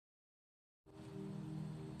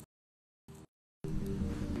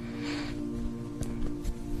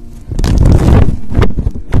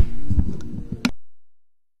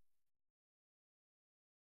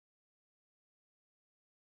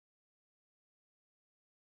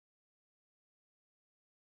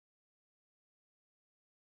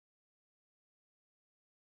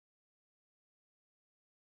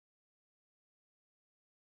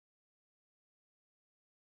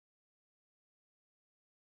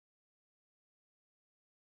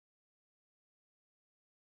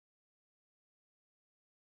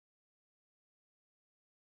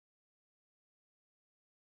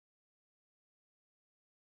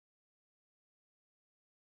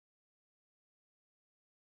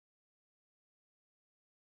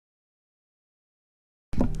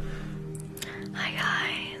Hi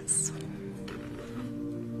guys.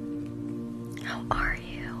 How are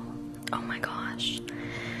you? Oh my gosh.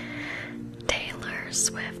 Taylor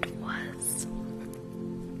Swift was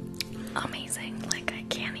amazing. Like I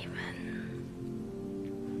can't even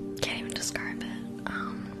describe it.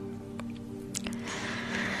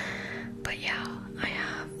 But yeah, I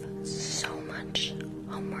have so much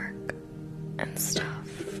homework and stuff.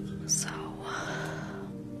 So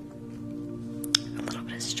a little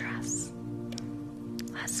bit of stress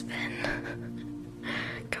has been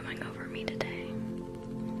coming over me today.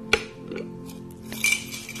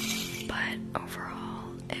 But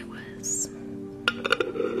overall, it was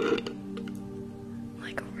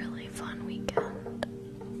like a really fun weekend.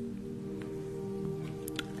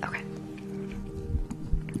 Okay.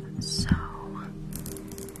 So,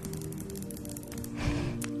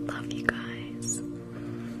 love you guys.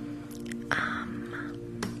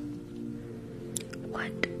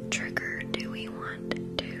 What trigger do we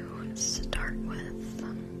want to start with?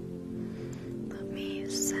 Let me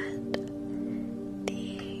set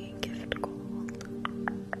the gift goal.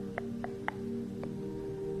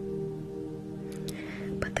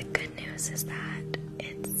 But the good news is that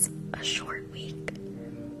it's a short week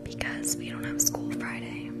because we don't have school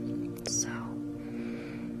Friday. So,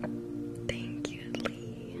 thank you,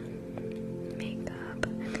 Lee. Makeup,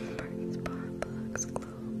 spot bugs,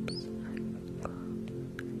 globes.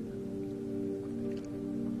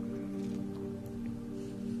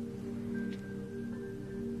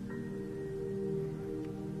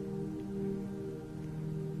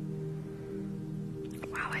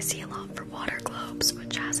 Wow, I see a lot for water globes,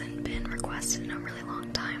 which hasn't been requested in a really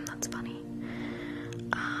long time. That's funny.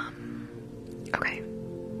 Okay.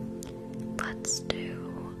 Let's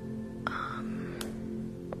do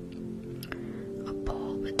a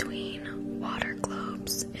poll between water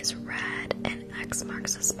globes is red and X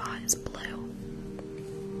marks the spot is blue.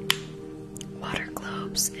 Water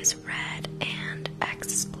globes is red and X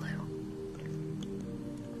is blue.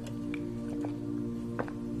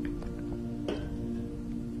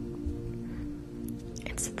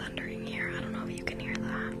 It's thundering here. I don't know if you can hear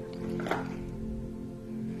that.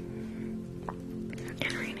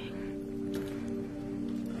 And raining.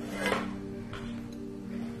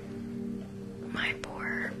 My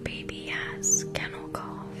poor baby has kennel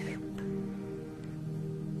cough.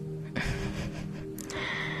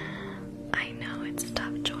 I know it's a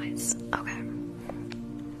tough choice. Okay.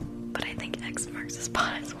 But I think X marks the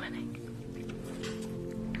spot is winning.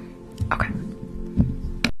 Okay.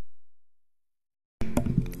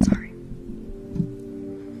 Sorry.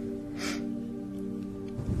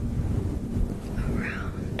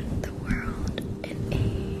 Around the world in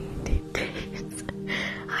 80 days.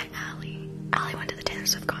 Hi, Allie. Allie went to the Taylor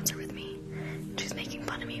Swift concert with me. She's making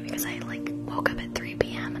fun of me because I woke up at 3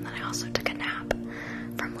 p.m. and then I also took a nap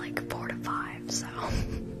from 4 to 5, so.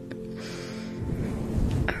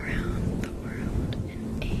 Around the world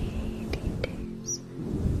in 80 days.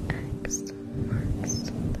 X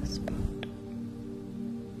marks the spot.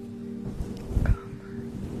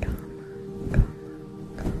 Comma,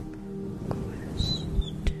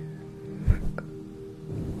 question mark.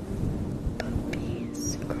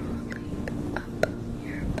 Puppies crawling up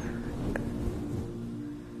your back.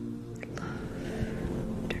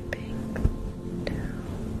 Love dripping down.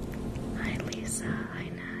 Hi Lisa, hi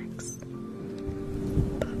Nax.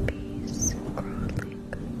 Puppies crawling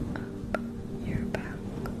up your back.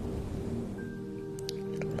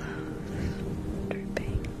 Love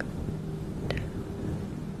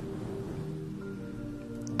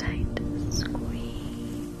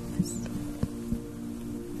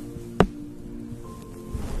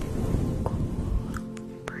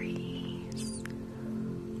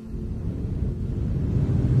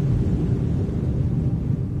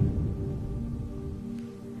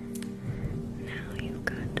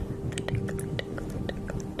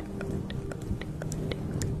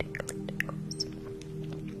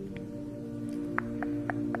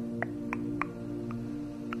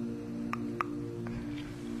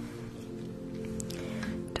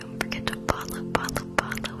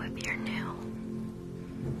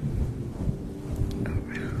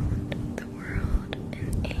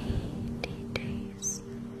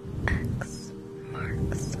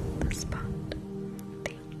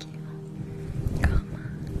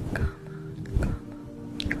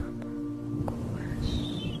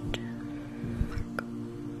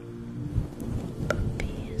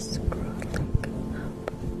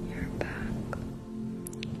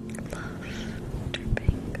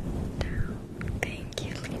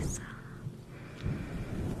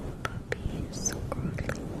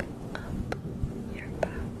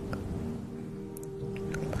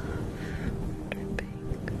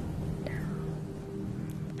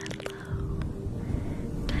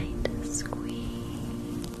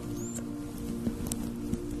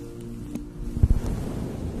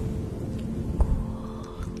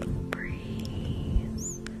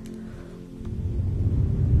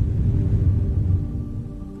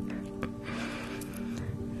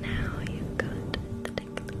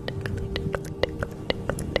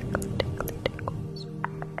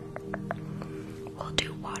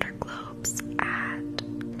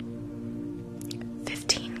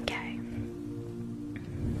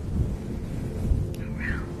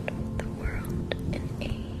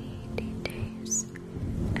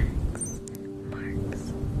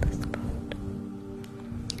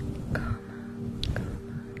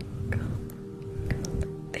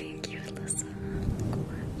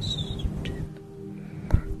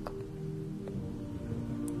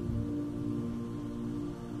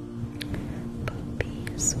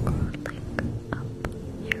scrolling up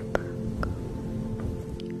your back.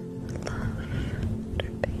 Love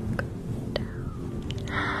dripping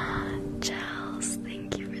down. Chels,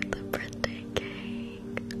 thank you for the birthday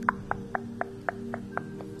cake.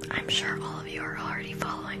 I'm sure all of you are already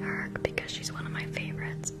following her because she's one of my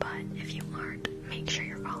favorites, but if you aren't, make sure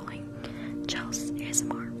you're following Chels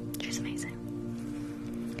ASMR. She's amazing.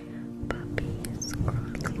 Puppies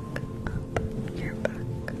crawling up your back.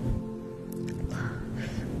 Love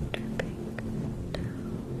dripping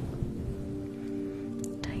down.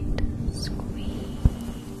 Tight squeeze.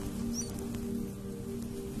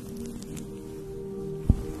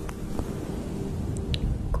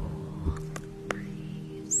 Cool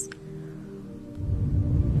breeze.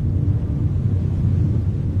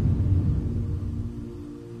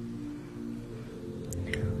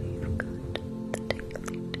 Now you've got the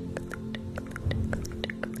tickly,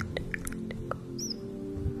 tickles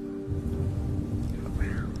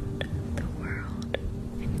around the world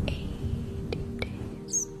in 80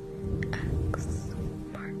 days. X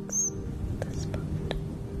marks the spot.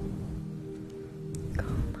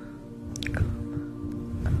 Comma,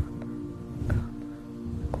 comma, comma,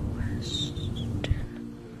 question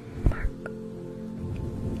mark.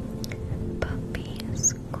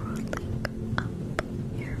 Puppies crawling up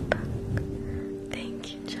your back.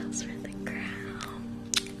 Thank you, Jess, for the crown.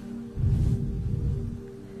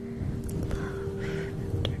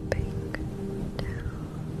 Love dripping down.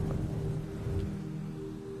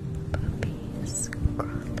 Puppies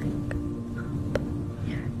crawling up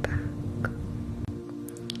your back.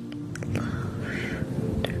 Love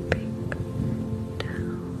dripping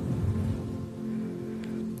down.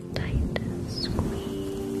 Tight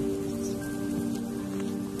squeeze.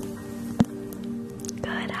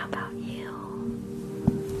 Good, how about you?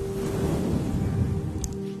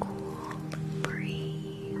 Cool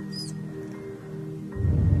breeze.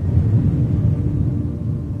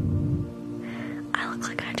 I look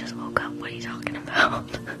like I just woke up. What are you talking about?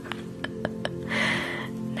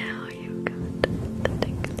 Now you got the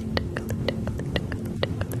tickly, tickly, tickly, tickly,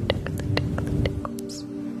 tickly, tickly, tickles.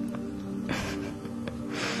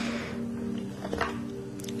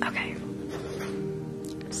 Okay.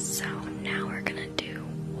 So now we're gonna do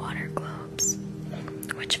water globes,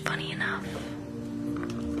 which, funny enough,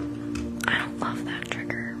 I don't love that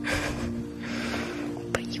trigger,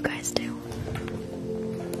 but you guys do.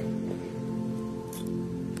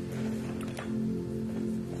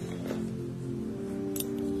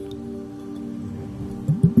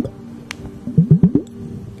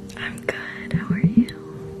 I'm good, how are you?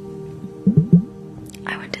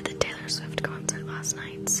 I went to the Taylor Swift concert last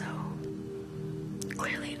night, so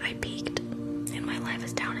clearly I peaked, and my life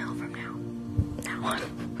is downhill from now on.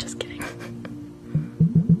 Just kidding.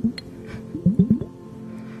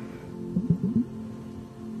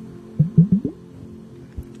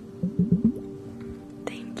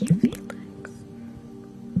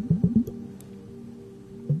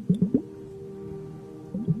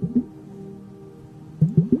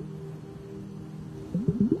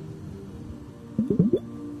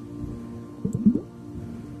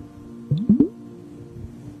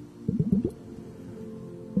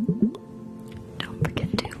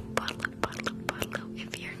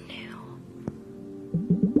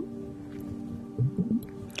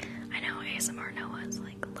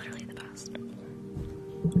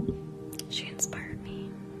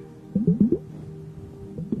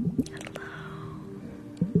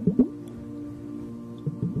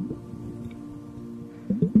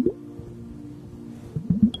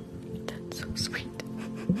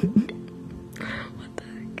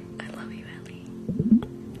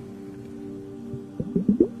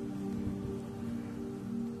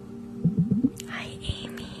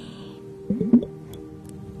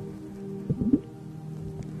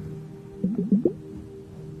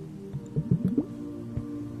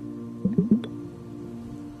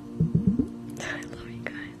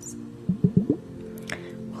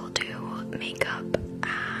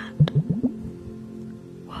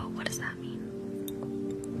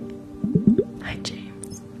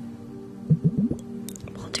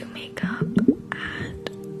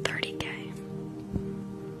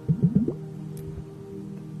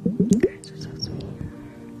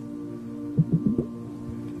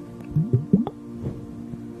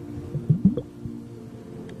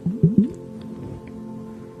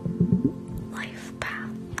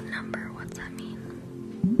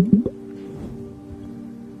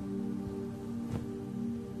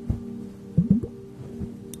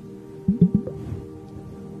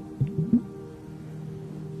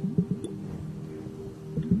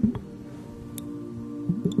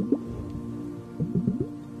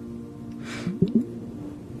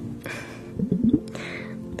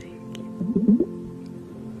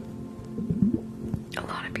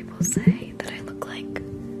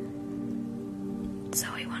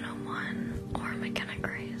 101 or McKenna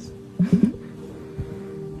Grace.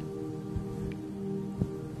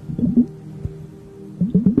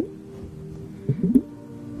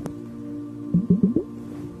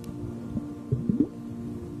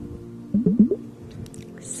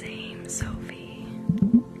 Same, Sophie.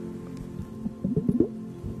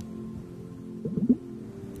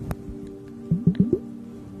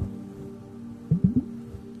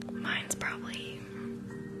 Mine's probably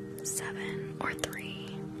 7 or 3.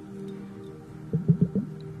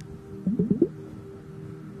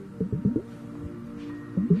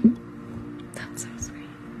 That's so sweet.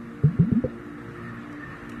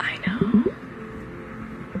 I know.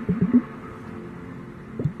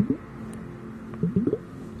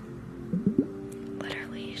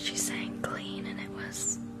 Literally, she sang clean and it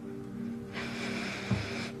was...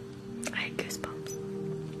 I had goosebumps.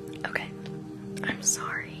 Okay, I'm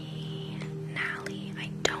sorry, Nally. I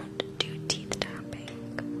don't do teeth tapping.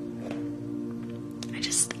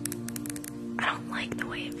 I don't like the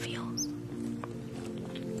way it feels.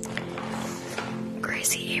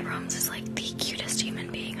 Gracie Abrams is like the cutest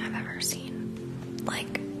human being I've ever seen.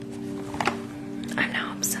 Like, I'm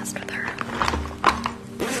now obsessed with her.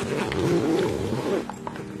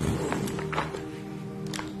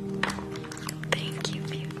 Thank you,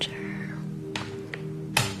 Future.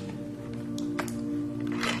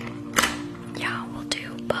 Yeah, we'll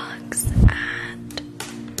do bugs at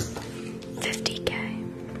 50K.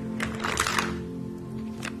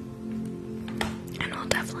 And we'll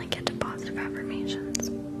definitely get to positive affirmations.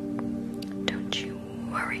 Don't you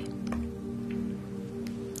worry.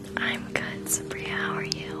 I'm good, Sabria. How are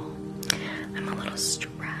you? I'm a little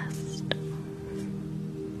stressed.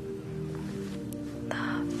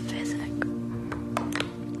 The physic.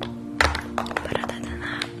 But other than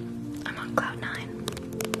that, I'm on cloud 9.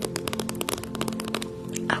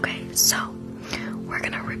 Okay, so we're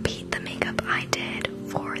gonna repeat the makeup I did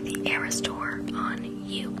for the Aerostore on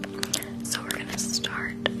you. So we're gonna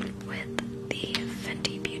start with the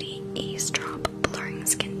Fenty Beauty Eavesdrop Blurring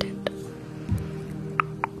Skin Tint.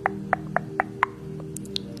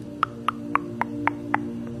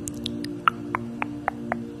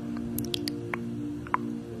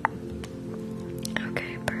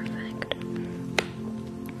 Okay, perfect.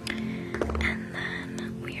 And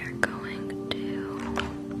then we are going to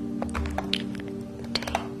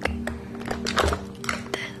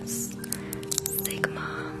take this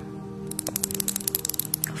Sigma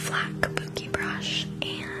flat kabuki brush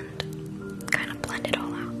and kind of blend it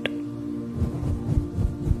all out.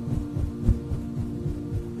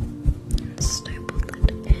 And staple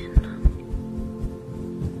it in.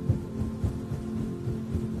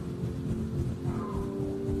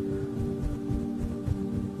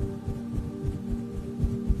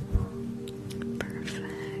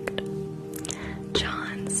 Perfect.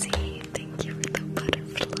 John C., thank you for the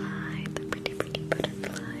butterfly, the pretty, pretty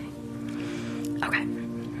butterfly. Okay.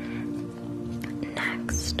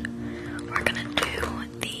 Next, we're gonna do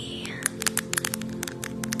the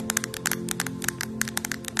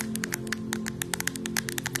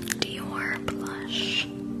Dior blush,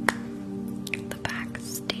 the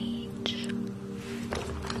Backstage.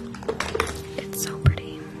 It's so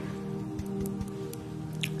pretty.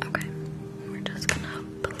 Okay, we're just gonna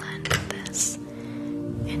blend this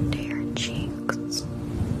into your cheeks.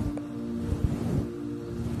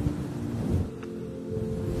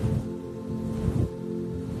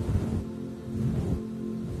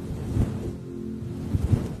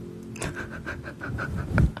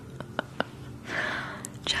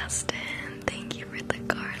 Justin, thank you for the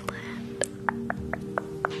garland.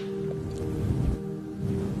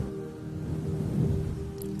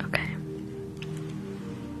 Okay.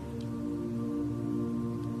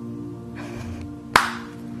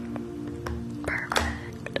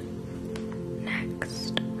 Perfect.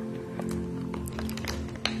 Next.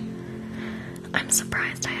 I'm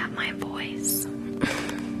surprised I have my voice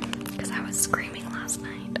because I was screaming last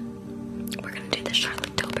night. We're gonna do the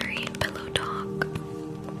Charlotte Tilbury Pillow Talk.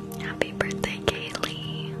 Happy birthday,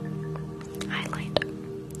 Kaylee. Highlight.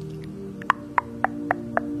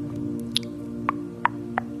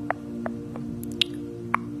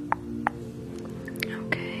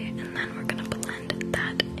 Okay, and then we're gonna blend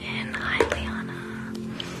that in. Hi, Liana.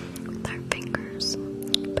 With our fingers.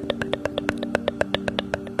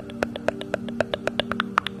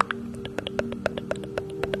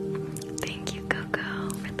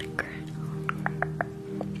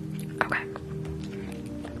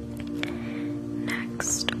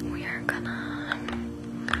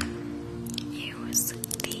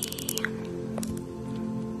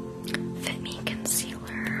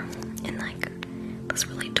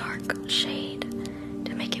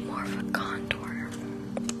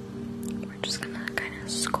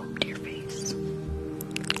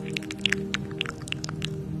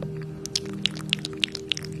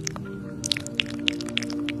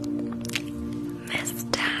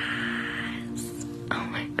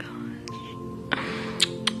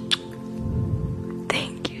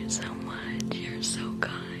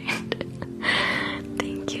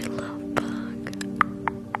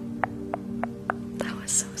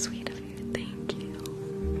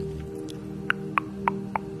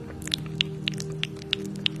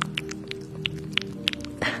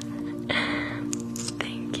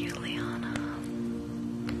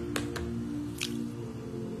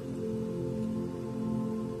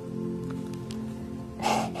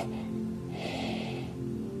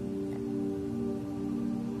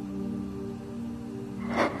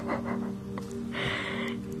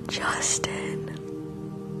 Justin.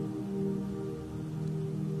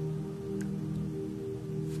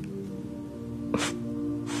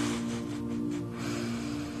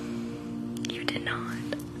 You did not.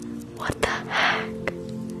 What the heck?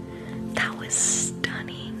 That was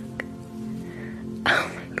stunning.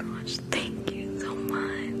 Oh my gosh, thank you so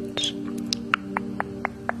much.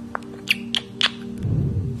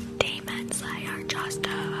 Demon Slayer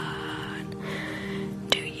Justin.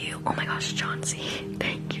 Do you? Oh my gosh, Chauncey.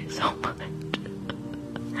 Thank you so much.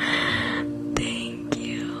 Thank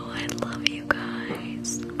you. I love you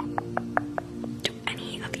guys. Do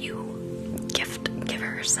any of you gift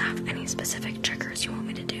givers have any specific triggers you want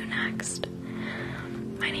me to do next?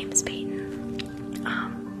 My name is Peyton.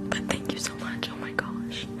 But thank you so much. Oh my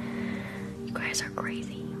gosh. You guys are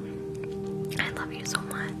crazy. I love you so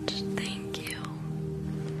much. Thank you.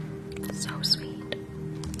 So sweet.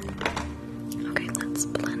 Okay, let's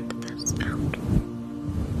blend this out.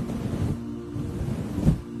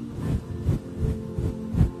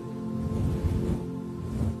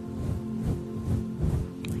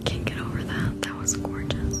 I can't get over that. That was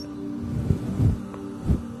gorgeous.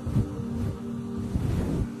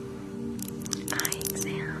 Eye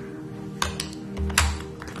exam.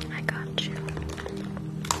 I got you.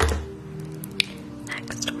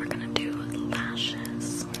 Next, we're gonna do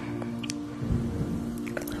lashes.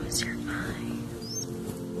 Close your eyes.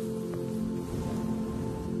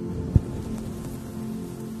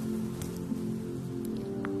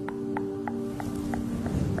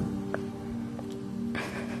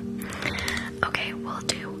 Okay, we'll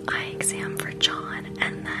do eye exam for John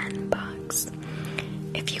and then Bugs.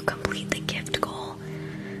 If you complete the gift goal,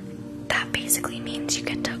 that basically means you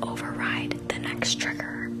get to override the next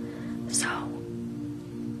trigger. So,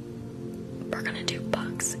 we're gonna do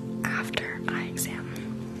Bugs after eye exam.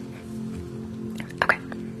 Okay.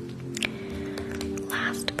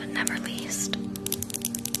 Last but never least,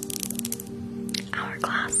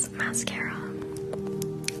 Hourglass Mascara.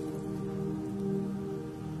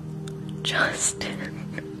 Justin.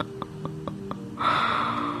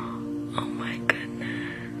 Oh my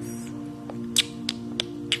goodness.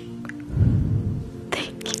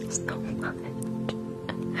 Thank you so much.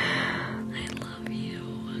 I love you.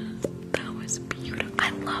 That was beautiful. I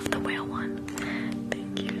love the whale one.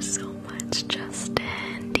 Thank you so much,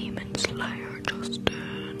 Justin. Demon Slayer,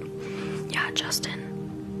 Justin. Yeah, Justin.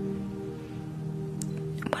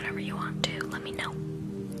 Whatever you want to, let me know.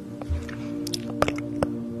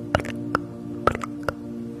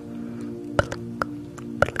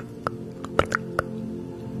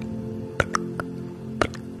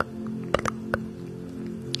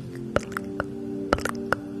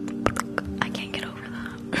 I can't get over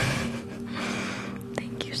that.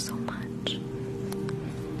 Thank you so much.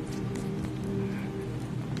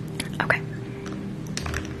 Okay.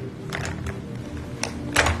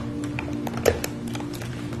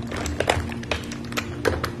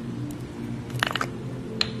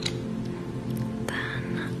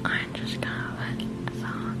 Then I'm just gonna put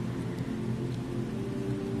some.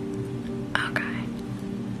 Okay.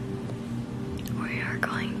 We are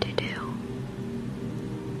going to do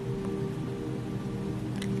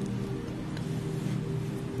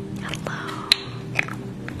hello.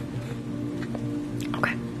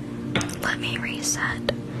 Okay. Let me reset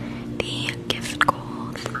the gift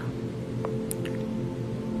goals.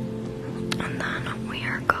 And then we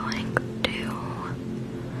are going to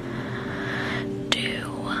do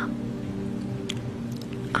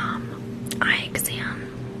eye exam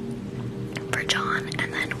for John,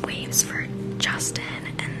 and then waves for Justin,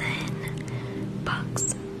 and then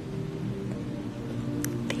Bugs.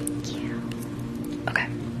 Thank you. Okay.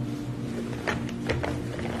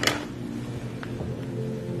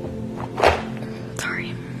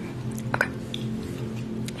 Sorry. Okay.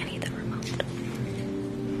 I need the remote.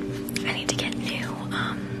 I need to get new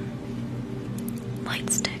light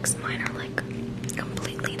sticks. Mine are like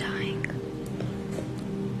completely dying.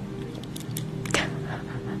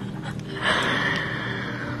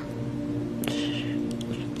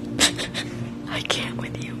 I can't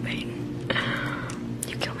with you, Peyton.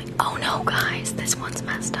 You kill me. Oh no, guys, this one's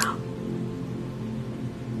messed up.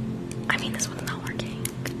 I mean, this one's not working.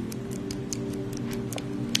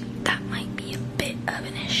 That might be a bit of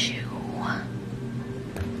an issue.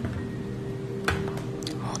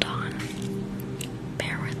 Hold on.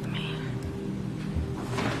 Bear with me.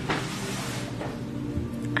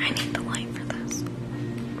 I need the light for this.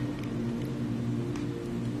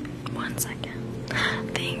 1 second.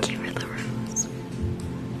 Thank you for the rose.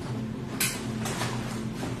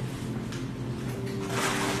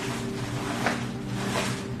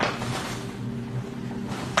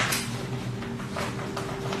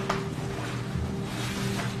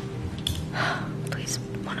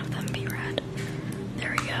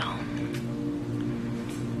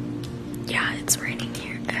 it's raining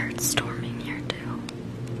here, or it's storming here too.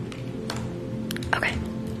 Okay,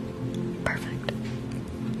 perfect.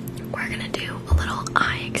 We're gonna do a little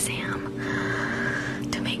eye exam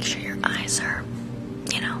to make sure your eyes are,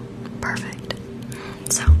 you know, perfect.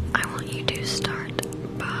 So I want you to start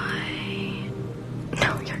by...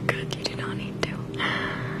 No, you're good. You do not need to.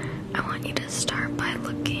 I want you to start by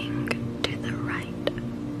looking to the right.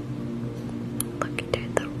 Look to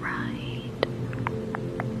the right.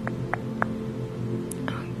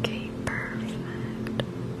 Okay, perfect.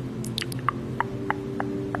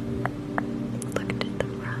 Look to the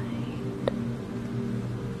right.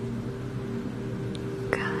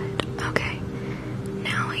 Good. Okay.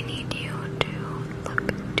 Now I need you to look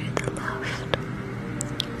to the left.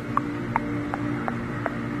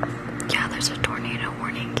 Yeah, there's a tornado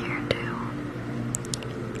warning here too.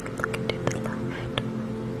 Look to the left.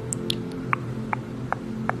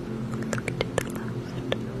 Look to the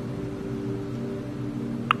left.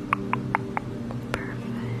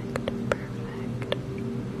 Perfect, perfect.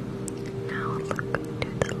 Now look to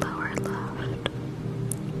the lower left.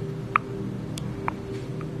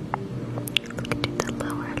 Look to the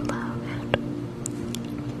lower left.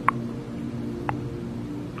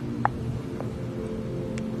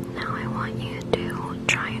 Now I want you to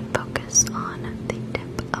try and focus on the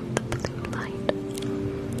tip of the blue light.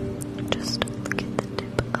 Just look at the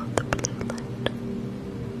tip of the blue light.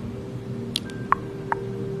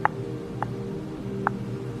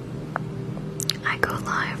 I go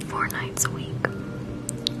live 4 nights a week.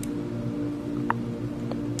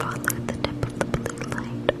 Follow the tip of the blue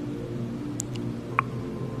light.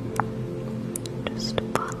 Just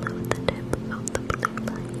follow the tip of the blue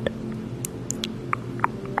light.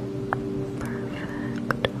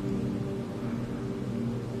 Perfect.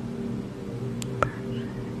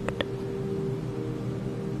 Perfect.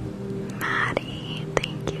 Maddie,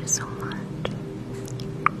 thank you so much.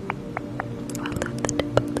 Follow the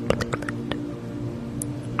tip of the blue light.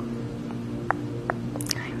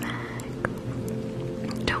 Hi,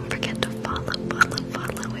 Meg. Don't forget to follow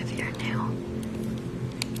if you're new.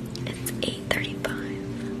 It's 8:35.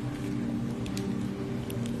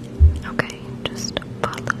 Okay, just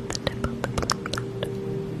follow the tip of the blue light.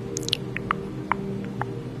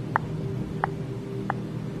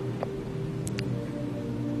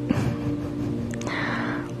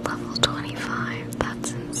 Level 25,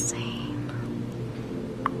 that's insane.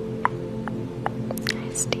 Hi,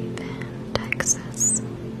 Stephen, Texas.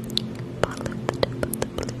 Follow the tip of the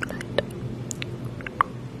blue light.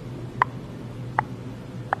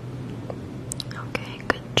 Okay,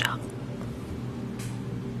 good job.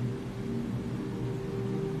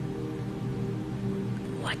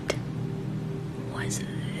 What was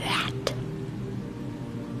that?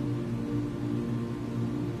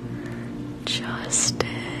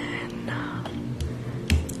 Justin.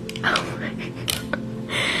 Oh my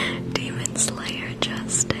god. Demon Slayer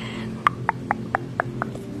Justin.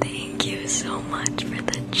 Thank you so much for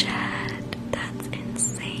the chat. That's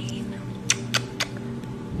insane.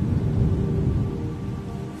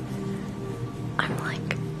 I'm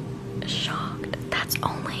like shocked. That's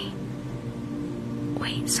only...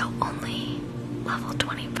 Wait, so only level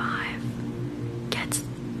 25 gets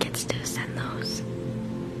to send those?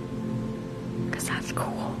 Cause that's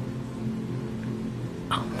cool.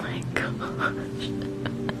 Oh my gosh.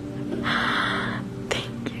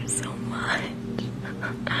 Thank you so much.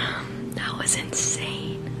 That was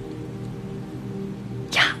insane.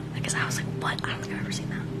 Yeah, because I was like, what? I don't think I've ever seen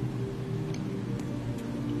that.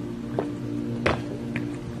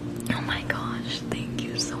 Oh my gosh, thank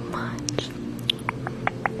you so much.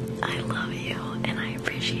 I love you and I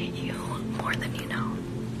appreciate you more than you know.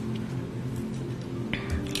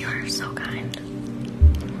 You are so kind.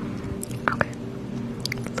 Okay.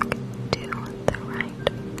 Look to the right.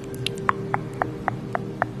 Look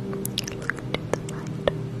to the right.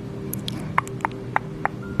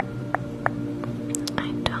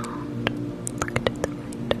 I don't. Look to the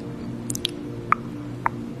right.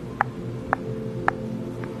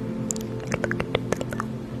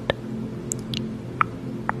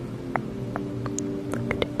 Look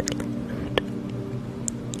to the left.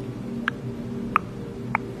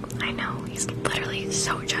 I know, he's literally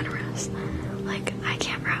so generous. Like, I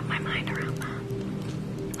can't wrap my mind around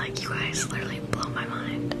that. Like, you guys literally blow my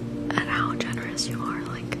mind at how generous you are.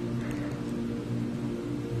 Like,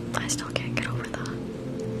 I still can't get over that.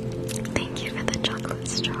 Thank you for the chocolate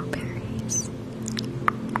strawberries.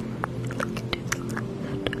 Look to the left.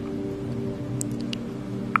 Look to the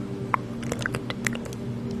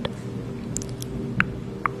left.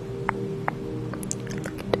 Look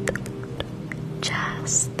to the left.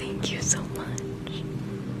 Jess, thank you so much.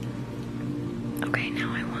 Okay,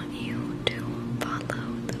 now I want you to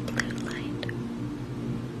follow the blue light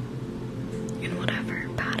in whatever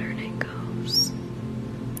pattern it goes,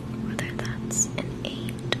 whether that's an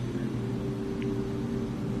 8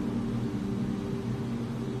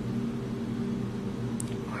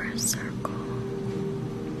 or a circle.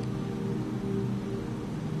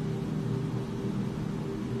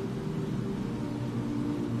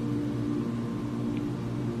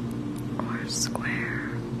 Or a square.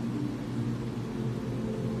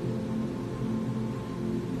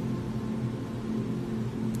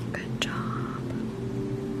 Good job.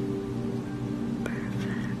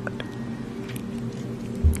 Perfect.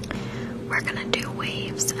 We're gonna do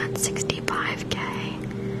waves at 65K.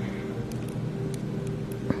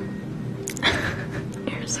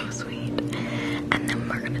 You're so sweet. And then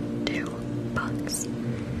we're gonna do bugs.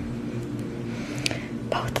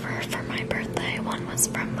 Both were for my birthday. One was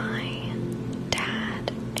from my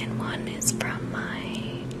dad, and one is from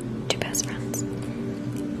my 2 best friends.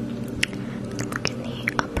 Look in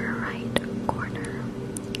the upper right corner.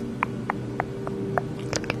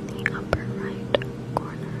 Look in the upper right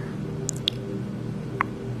corner.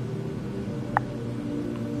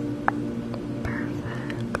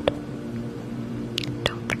 Perfect.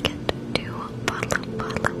 Don't forget to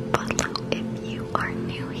follow if you are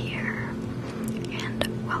new here.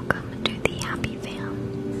 And welcome to the Happy Fam.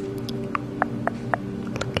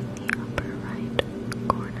 Look in the upper right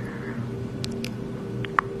corner.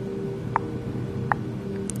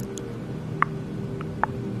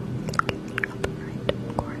 Look in the upper right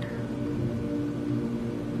corner.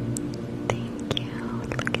 Thank you.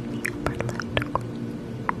 Look in the upper left corner.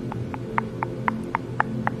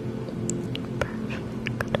 Perfect.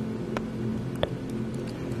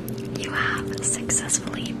 You have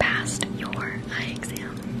successfully passed your eye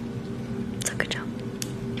exam. So good job.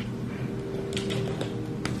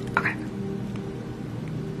 Okay.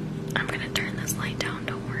 I'm gonna turn this light down,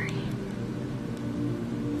 don't worry.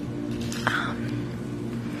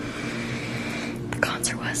 The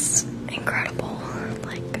concert was incredible,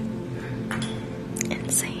 like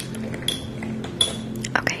insane.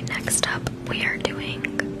 Okay, next up we are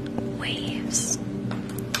doing waves.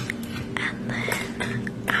 And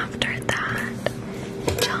then after that,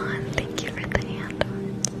 John, thank you for the hand.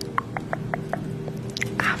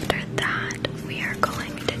 After that, we are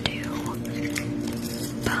going to do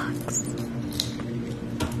bugs.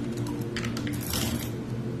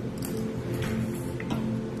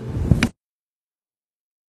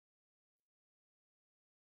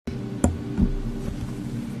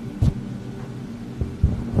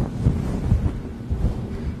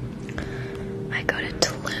 I go to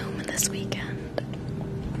Tulum this weekend.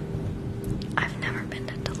 I've never been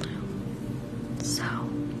to Tulum, so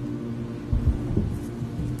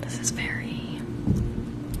this is very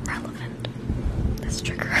relevant, this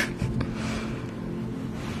trigger.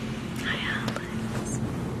 Hi, Alex.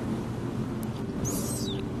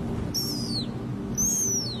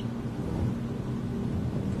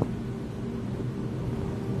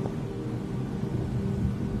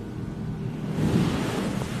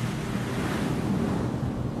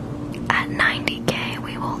 At 90K,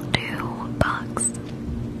 we will do bugs.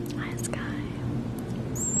 Hi, Sky.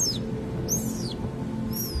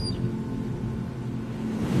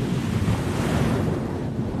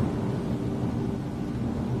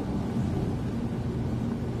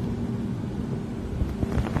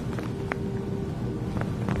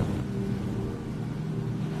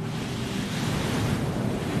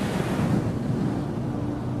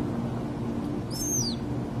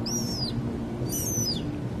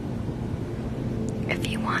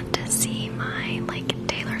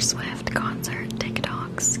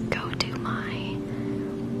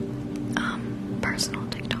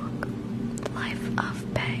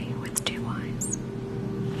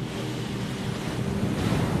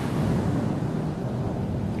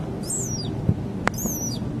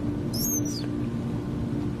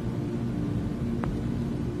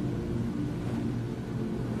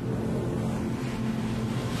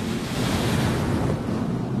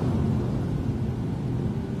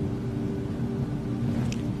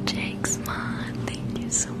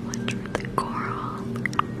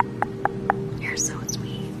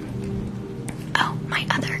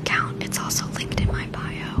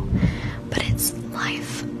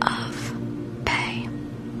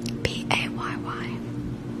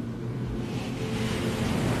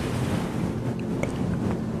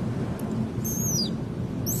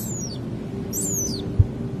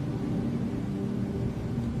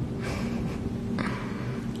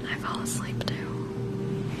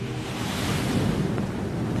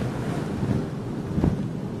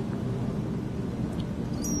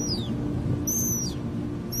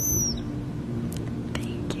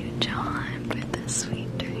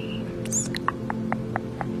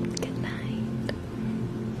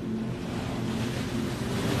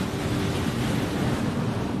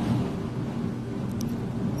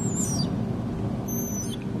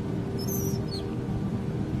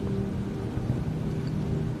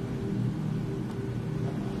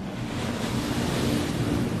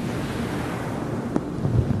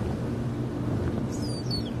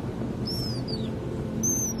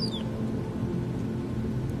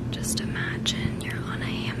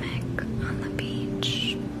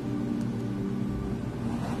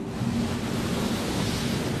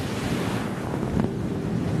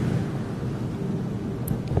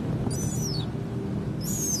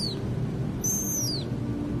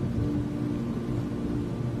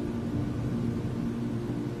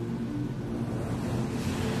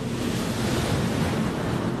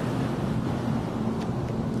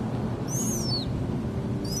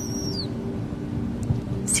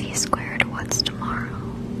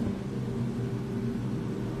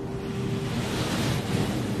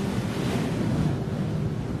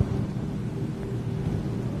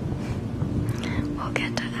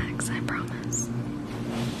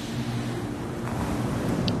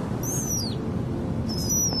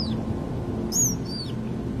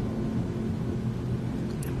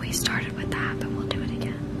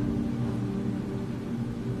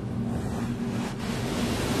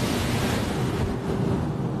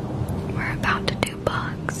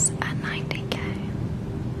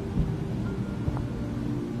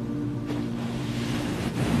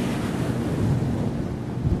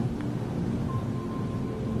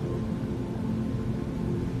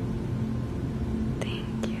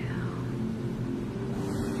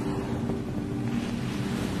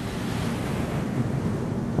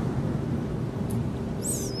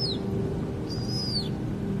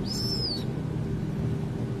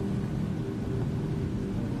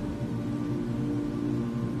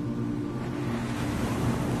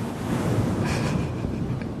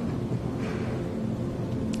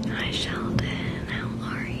 Hi Sheldon,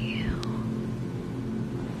 how are you?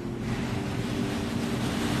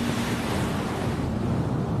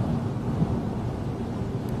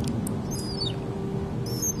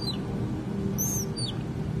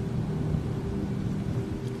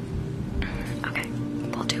 Okay,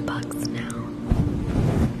 we'll do bugs now.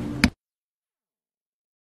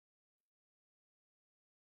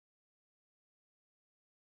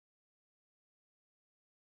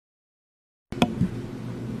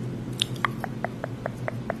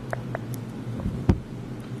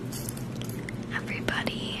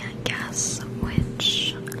 Everybody guess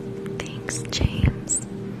which, thanks James,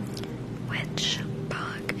 which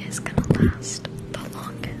bug is gonna last the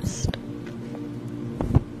longest.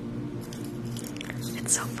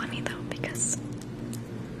 It's so funny though because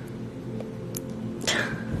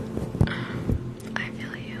I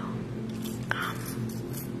feel you.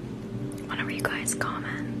 Whenever you guys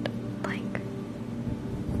comment, like,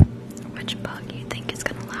 which bug you think is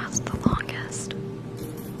gonna last the longest,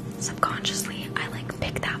 subconsciously I like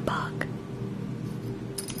pick that bug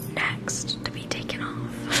next to be taken off.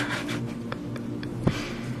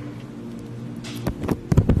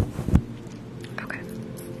 Okay.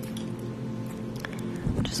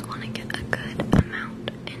 Just want to get a good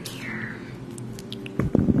amount in here.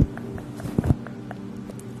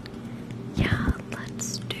 Yeah,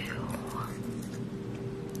 let's do.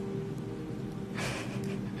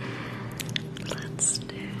 Let's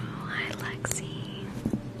do. Hi, Lexi.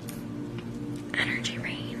 Energy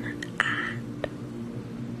rain at.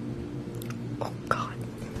 Oh, God.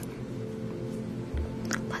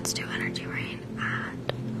 Let's do energy rain at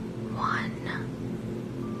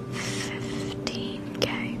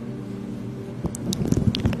 115K.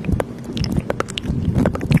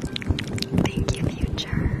 Thank you,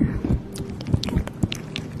 future.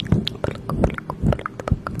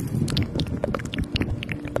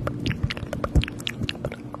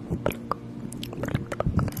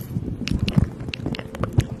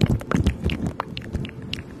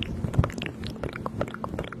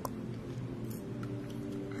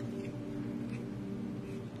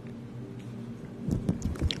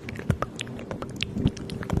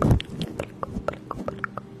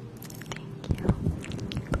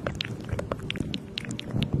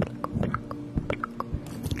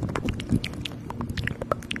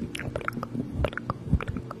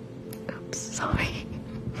 Oops, sorry.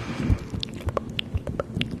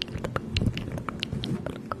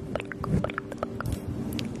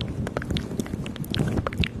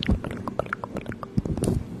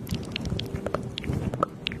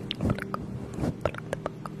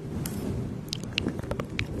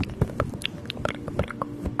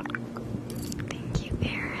 Thank you,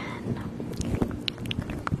 Aaron.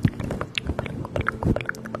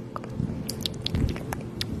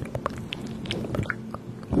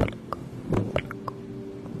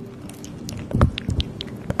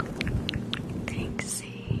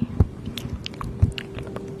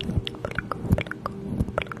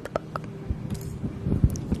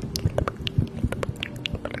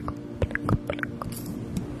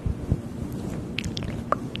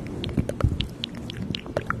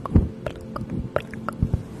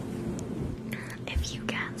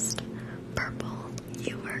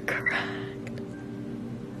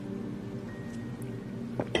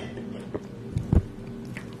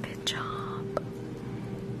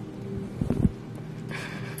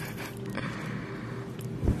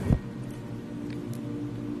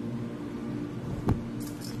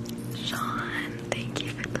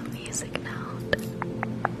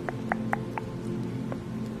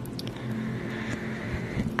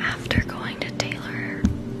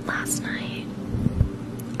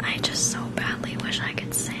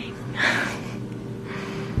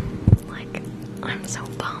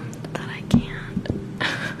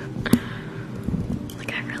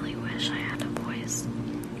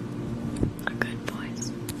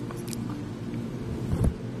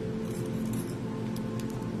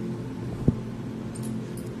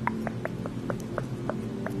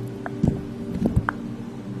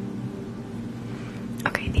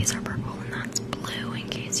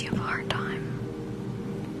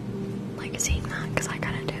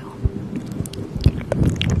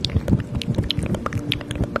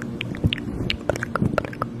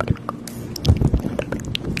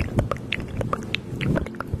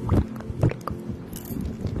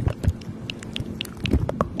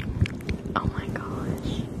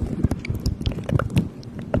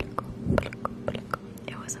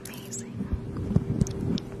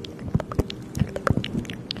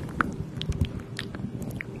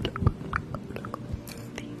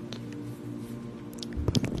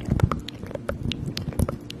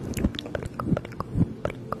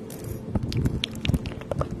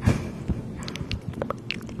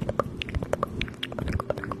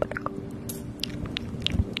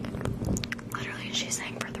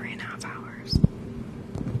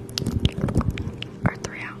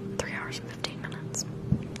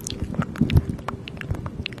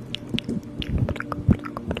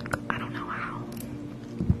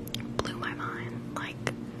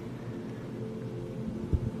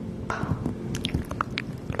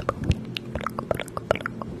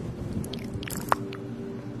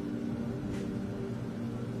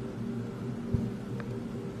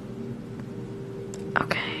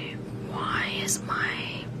 Okay, why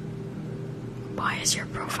is your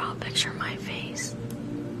profile picture my face?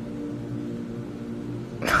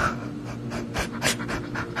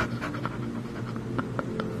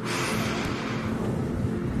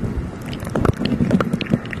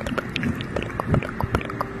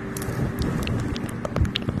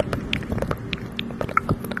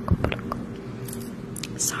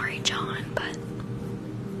 Sorry, John, but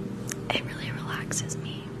it really relaxes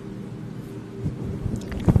me.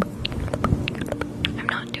 I'm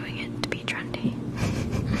not doing it to be trendy.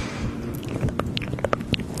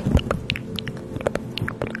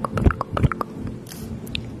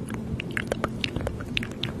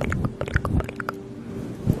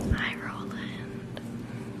 Hi, Roland.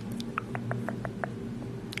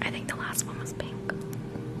 I think the last one was pink.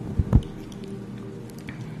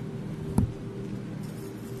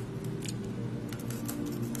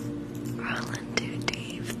 Roland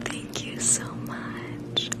Dave, thank you so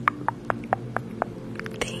much.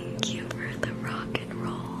 Thank you for the rock and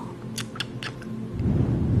roll.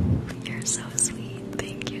 You're so sweet.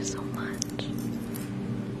 Thank you so much.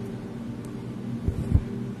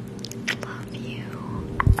 Love you.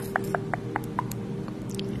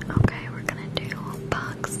 Okay, we're gonna do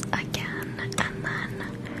bugs again, and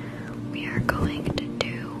then we are going to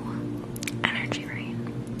do energy rain.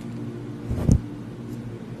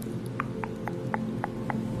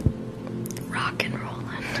 Rock and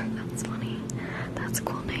rollin'. That's funny. That's a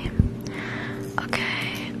cool name.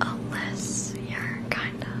 Okay, Alyss, you're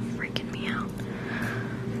kind of freaking me out.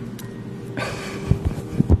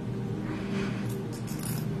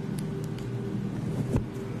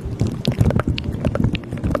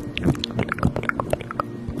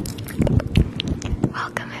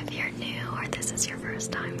 Welcome if you're new or this is your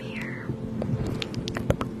first time here.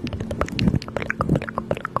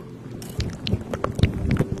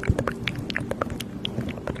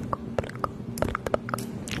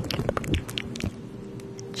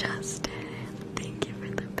 Justin, thank you for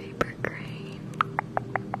the paper crane.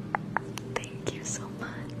 Thank you so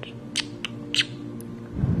much.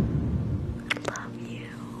 Love you.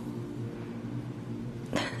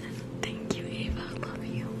 Thank you, Ava. Love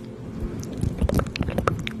you.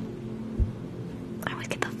 I would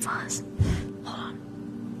get the fuzz. Hold on.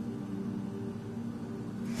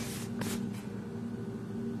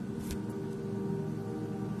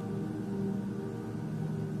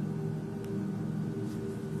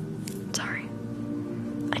 Sorry.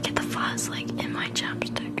 I get the fuzz like in my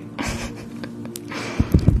chapstick.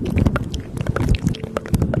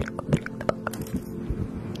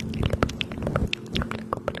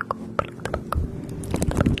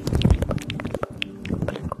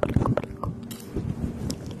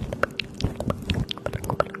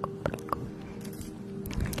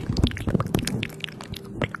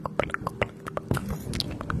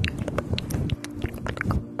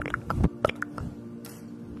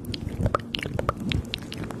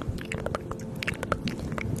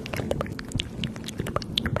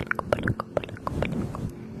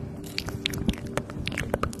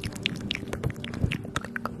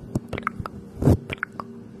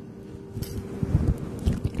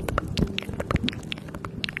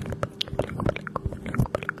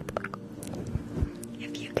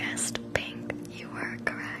 If you guessed pink, you were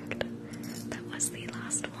correct. That was the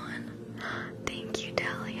last one. Thank you,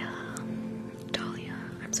 Dahlia. Dahlia.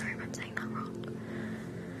 I'm sorry if I'm saying that wrong.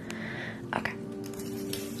 Okay.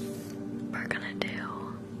 We're gonna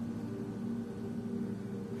do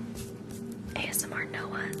ASMR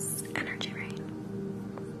Noah's Energy Rain.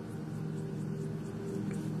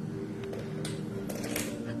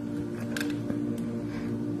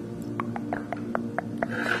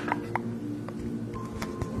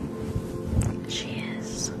 She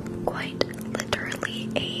is quite literally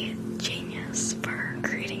a genius for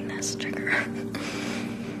creating this trigger.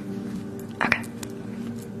 Okay.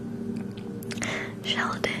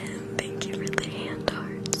 Sheldon, thank you for the hand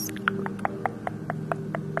hearts.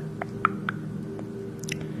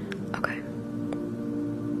 Okay.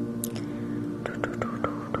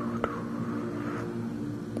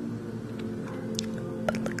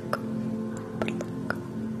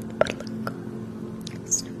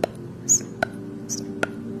 Snip, snip, snip.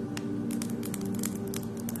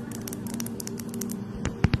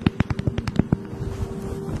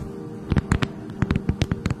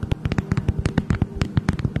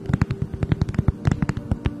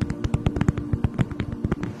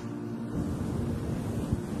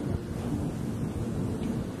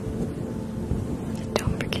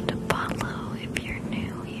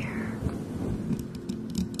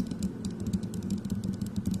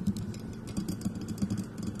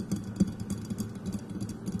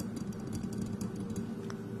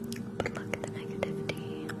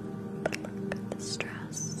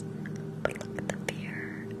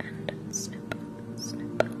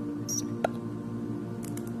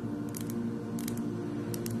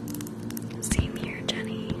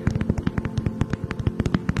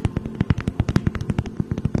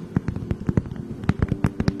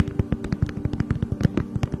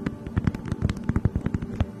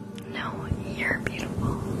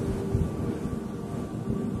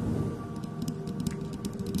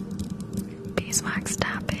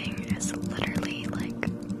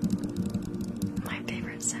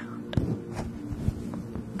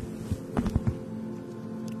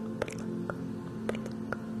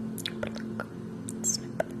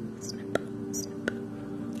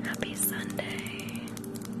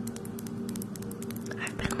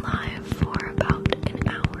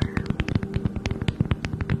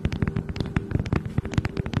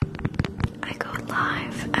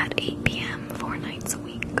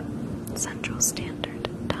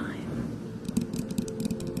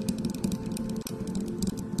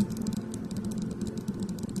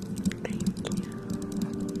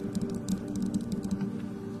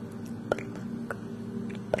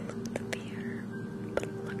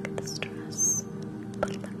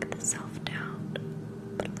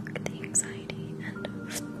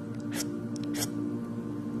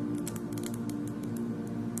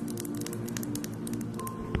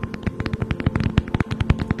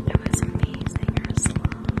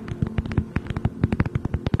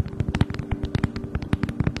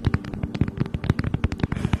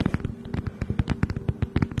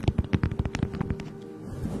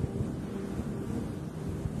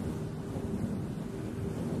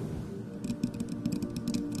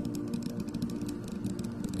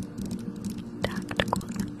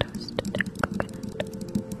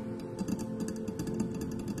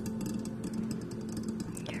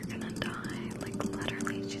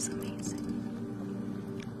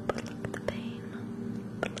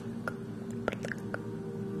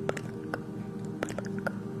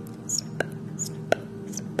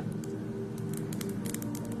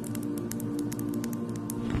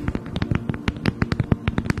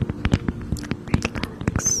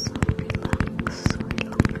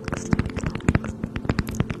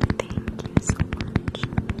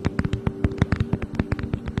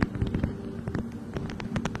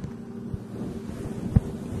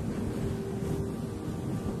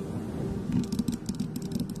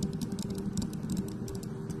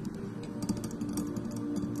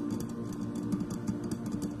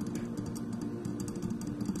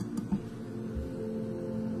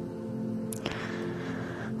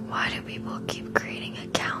 do people keep creating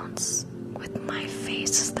accounts with my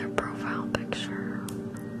face as their profile picture?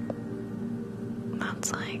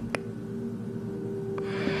 That's like...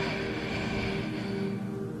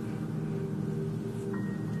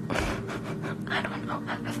 I don't know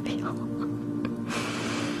how to feel.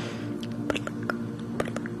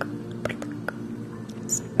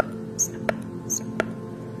 Snip, snip, snip.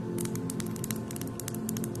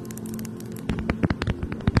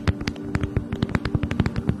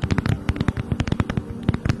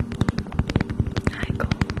 Hi, Cole.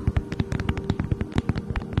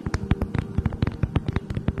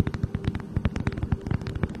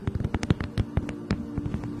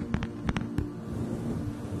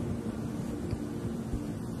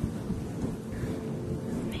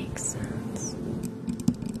 Makes sense.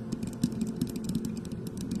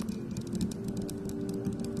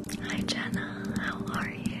 Hi Jenna, how are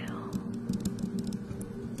you?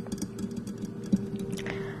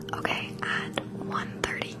 Okay, at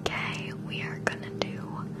 130k we are gonna do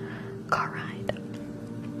car ride.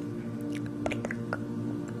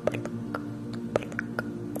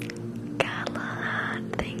 Gala,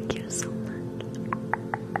 thank you so much.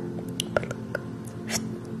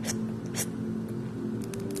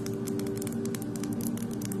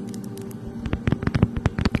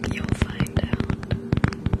 You'll find out.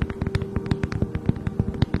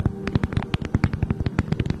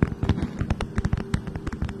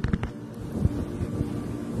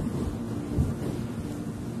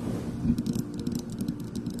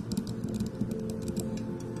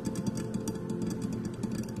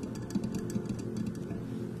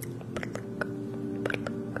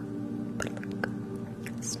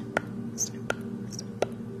 Snip, snip, snip.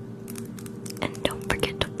 And don't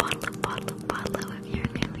forget to follow if you're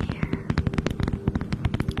new here.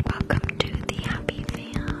 Welcome to the Happy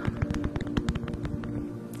Fam.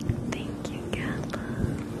 Thank you, Gala.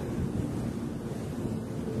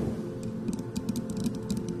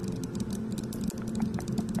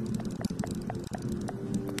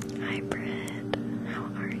 Hi, Britt. How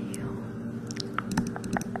are you?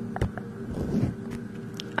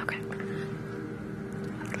 Okay.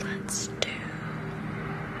 Let's do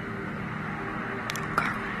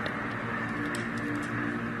car ride.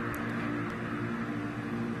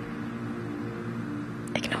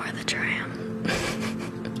 Ignore the tram.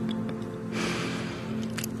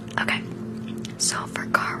 Okay. So for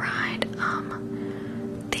car ride,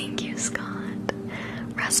 thank you, Scott.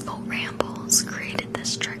 Restful Rambles created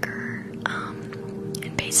this trigger.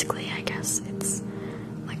 And basically I guess it's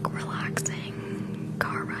like relaxing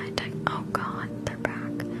car ride type. Oh god, they're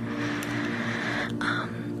back.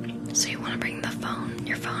 So you want to bring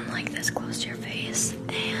your phone like this close to your face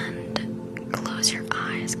and close your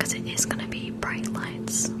eyes because it is going to be bright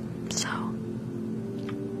lights. So,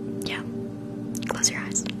 yeah, close your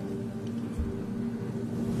eyes.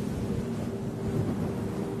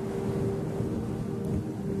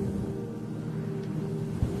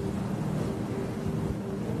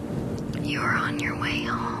 You're on your way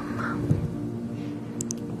home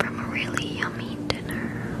from a really yummy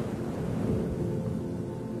dinner.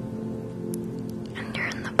 And you're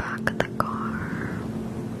in the back of the car.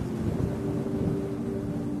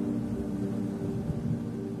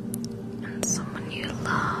 And someone you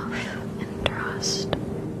love and trust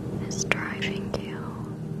is driving you.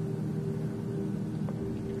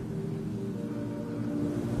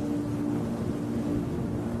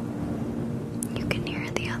 You can hear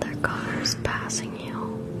the other cars passing you.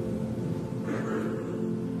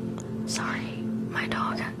 Sorry, my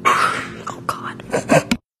dog. Oh god.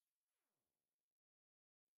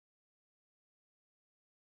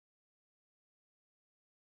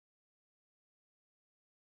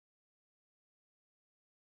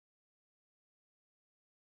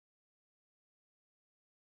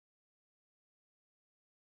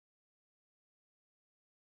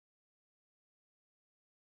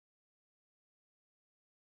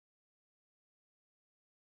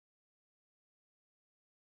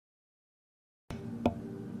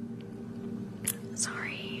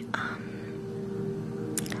 Sorry,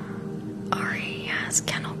 Ari has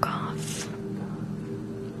kennel cough.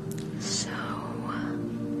 So,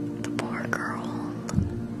 the poor girl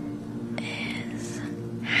is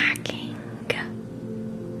hacking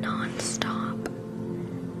non-stop.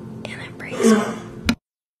 And it breaks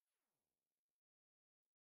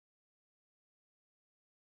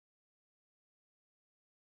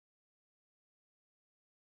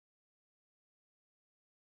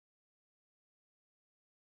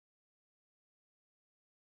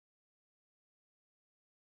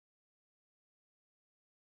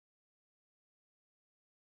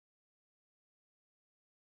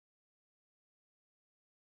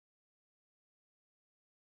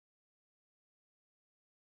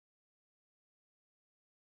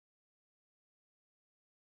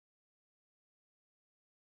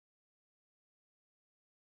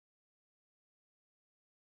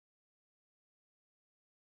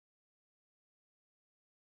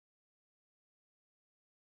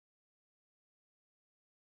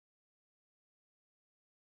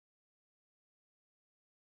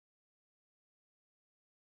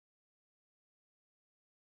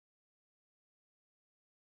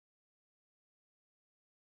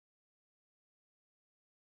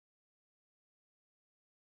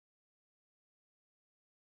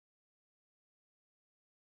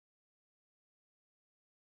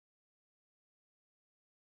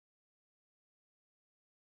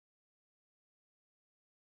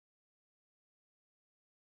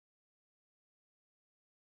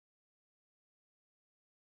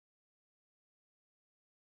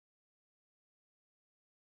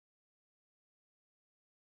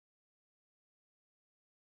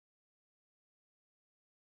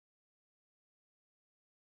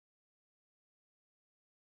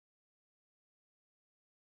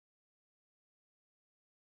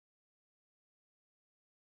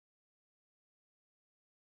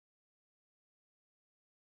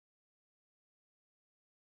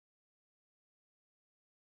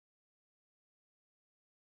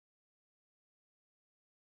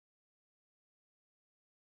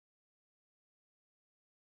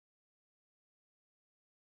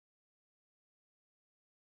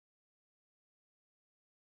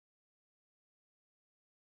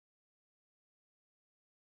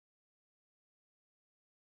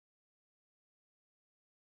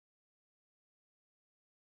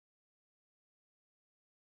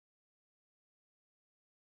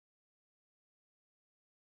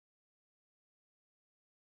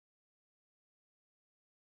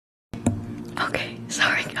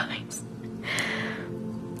Sorry, guys.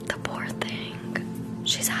 The poor thing.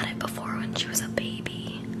 She's had it before when she was a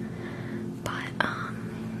baby. But,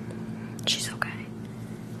 she's okay.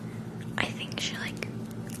 I think she, like,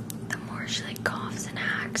 the more she, like, coughs and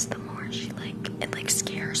hacks, the more she, like, it, like,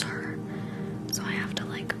 scares her. So I have to,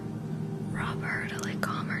 like, rub her to, like,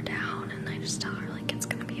 calm her down, and I just tell her, like, it's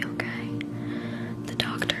gonna be okay.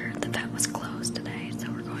 The vet was closed today, so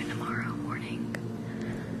we're going tomorrow morning.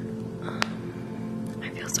 I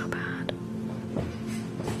feel so bad.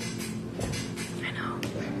 I know.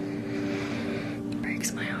 It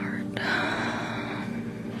breaks my heart.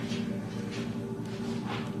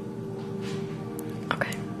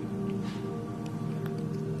 Okay.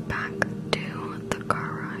 Back to the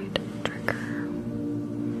car ride trigger.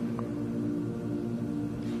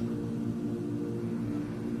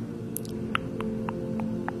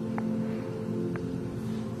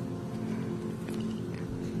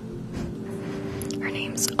 Her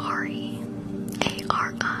name's Ari.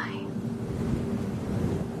 A-R-I.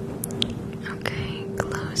 Okay,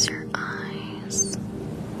 close your eyes.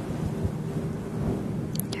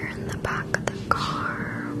 You're in the back of the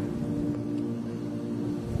car.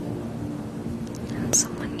 And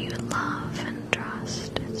someone you love and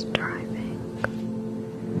trust is driving.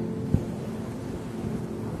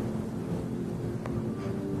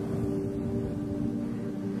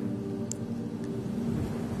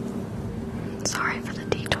 Sorry for the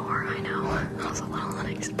detour, I know. It was a little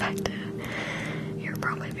unexpected. You're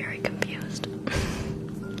probably very confused.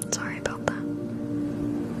 Sorry about that.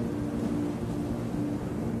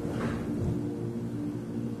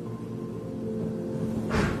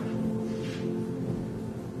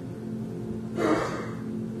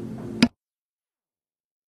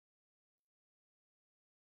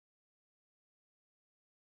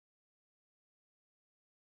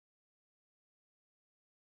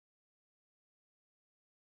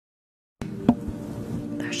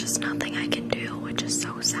 There's just nothing I can do, which is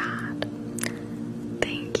so sad.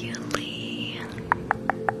 Thank you, Lee.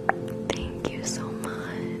 Thank you so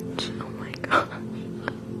much. Oh my god.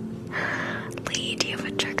 Lee, do you have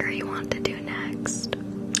a trigger you want to do next?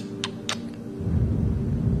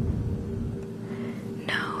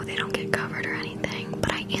 No, they don't get covered or anything,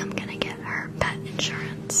 but I am gonna get her pet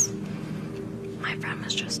insurance. My friend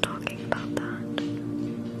was just talking about that,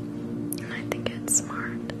 and I think it's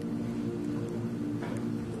smart.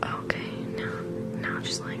 Okay, now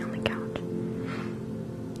she's lying on the couch.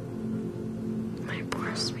 My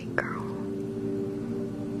poor sweet girl.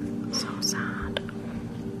 So sad.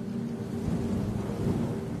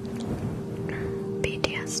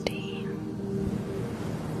 PTSD.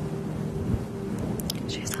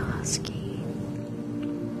 She's a husky.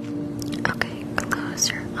 Okay, close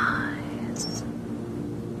your eyes.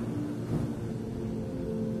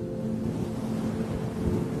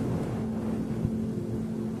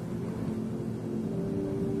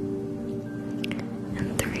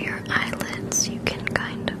 And through your eyelids, you can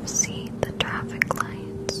kind of see the traffic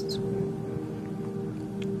lights.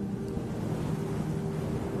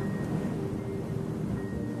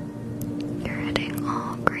 You're hitting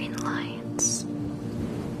all green lights.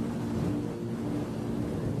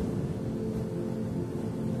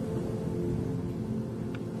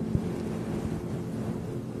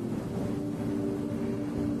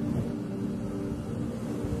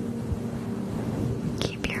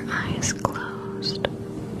 Keep your eyes closed.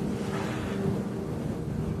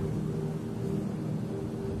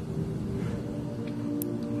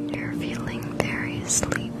 You're feeling very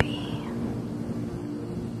sleepy.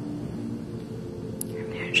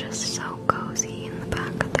 And you're just so cozy in the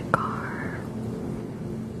back of the car.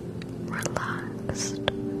 Relaxed.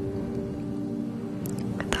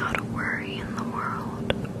 Without a worry in the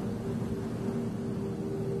world.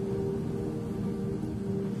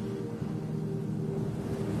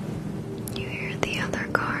 You hear the other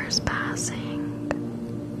cars passing.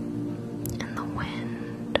 And the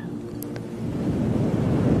wind.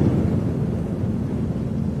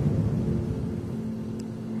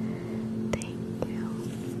 Thank you.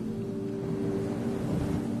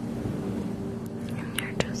 And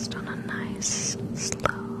you're just on a nice, slow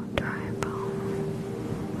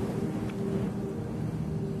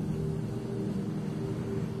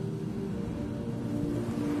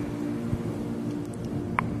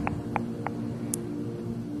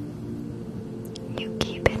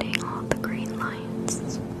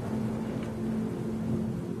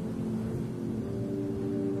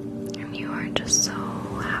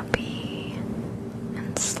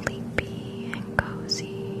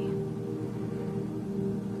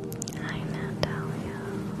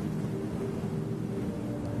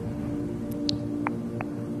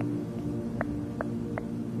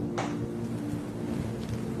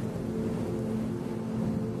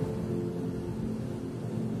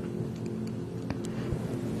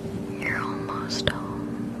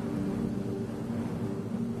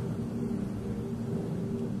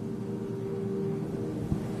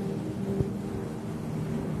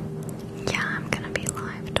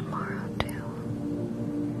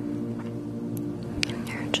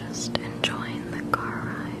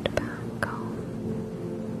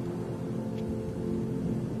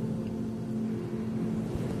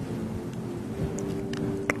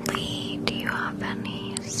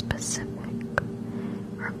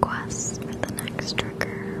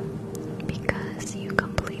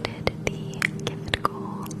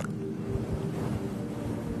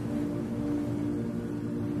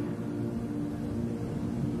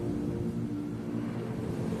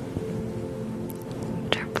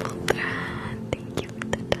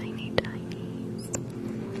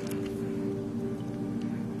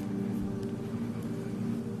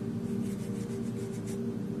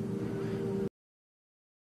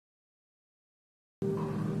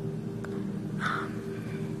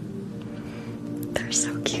You're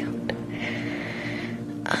so cute.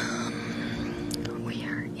 We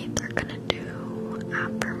are either gonna do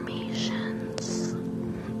affirmations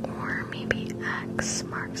or maybe X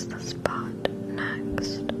marks the spot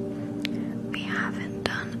next. We haven't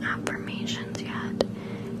done affirmations yet,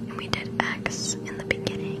 and we did X in the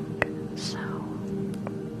beginning, so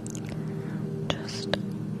just,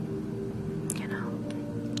 you know.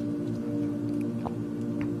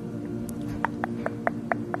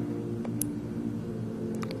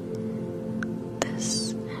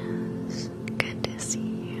 This is good to see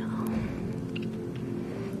you.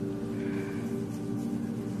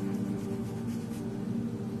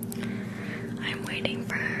 I'm waiting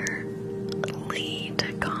for Lee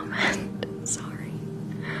to comment. Sorry.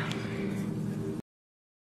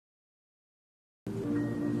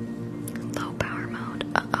 Low power mode.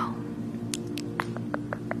 Uh-oh.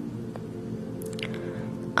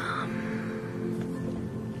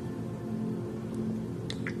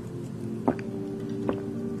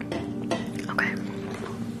 Okay.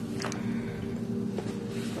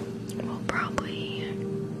 We'll probably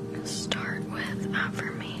start with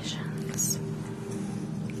affirmations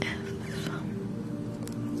if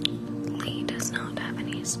Lee does not have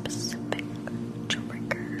any specific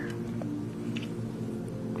trigger.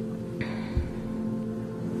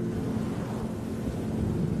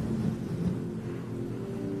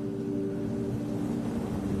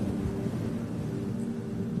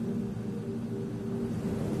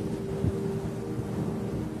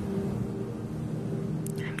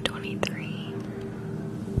 I'm 23.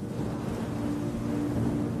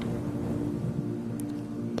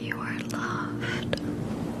 You are loved.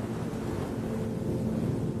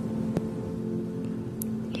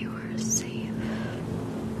 You are safe.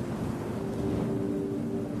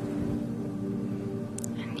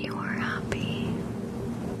 And you are happy.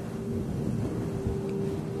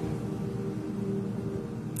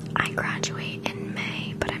 I graduate in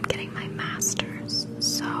May, but I'm getting my master's,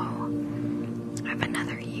 so I have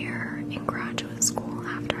another year in graduate school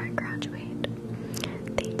after I graduate.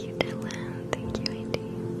 Thank you, Dylan. Thank you, AD.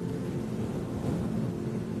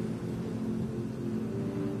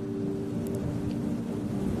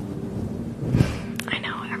 I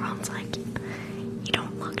know, everyone's like, you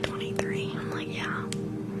don't look 23. I'm like, yeah,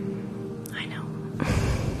 I know.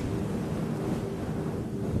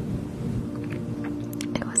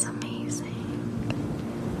 It was amazing.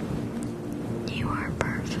 You are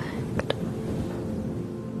perfect.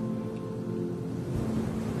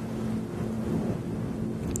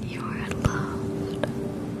 You are loved.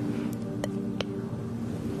 Thank you.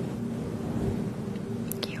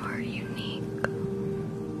 You are unique.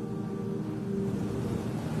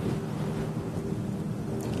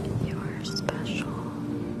 You are special.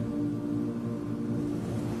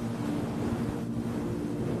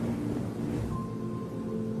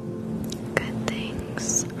 Good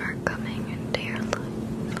things are coming into your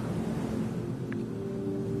life.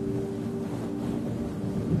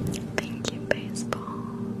 Thank you, baseball.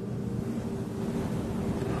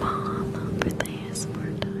 Mom, for the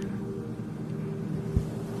ASMR time.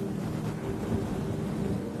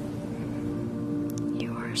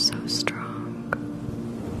 You are so strong.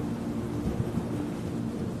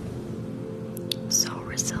 So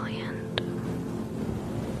resilient.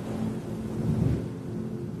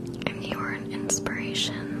 And you are an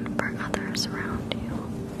inspiration for others around you.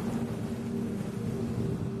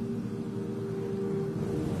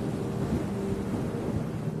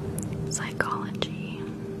 Psychology.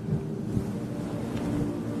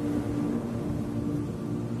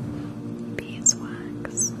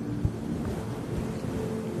 Beeswax.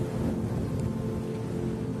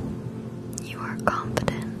 You are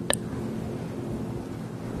confident.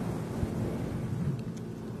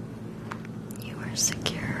 You are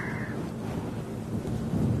secure.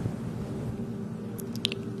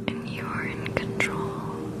 And you are in control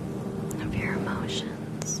of your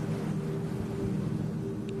emotions.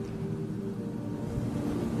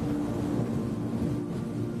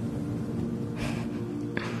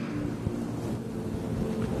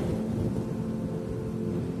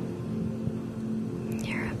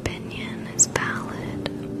 Your opinion is valid.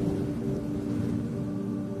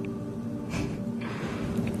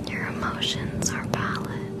 Your emotions are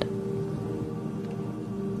valid.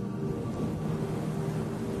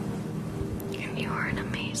 And you are an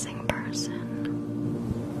amazing person.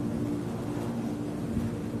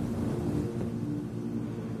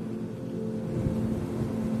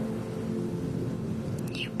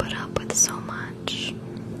 You put up with so much.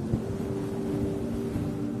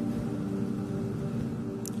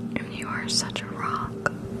 And you are such a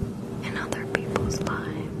rock in other people's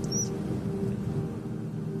lives.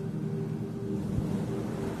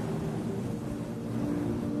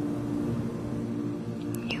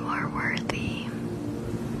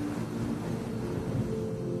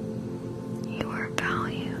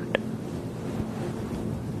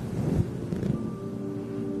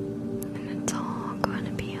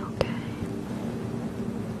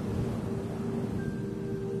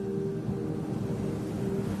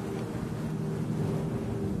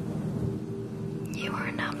 You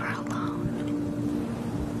are never alone.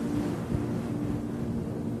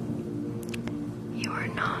 You are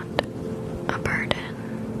not a burden.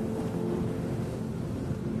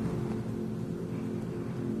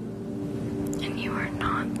 And you are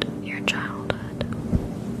not your childhood.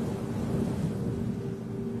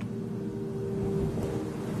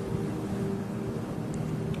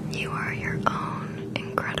 You are your own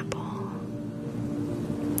incredible,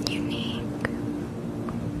 unique,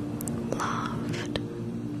 loved,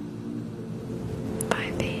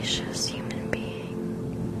 vivacious human being.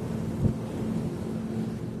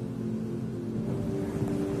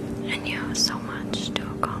 And you have so much to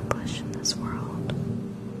accomplish in this world.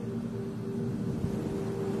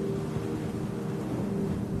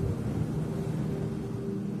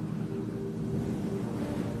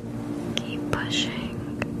 Keep pushing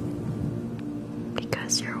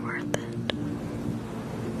because you're worth it.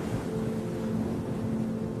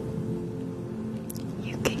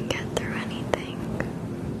 You can get through anything.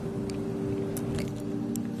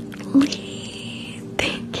 Lee,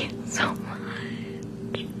 thank you so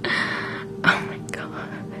much. Oh my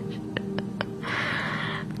gosh.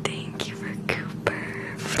 Thank you for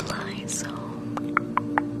Cooper Flies Home.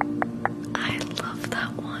 I love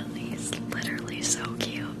that one. He's literally so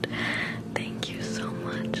cute. Thank you so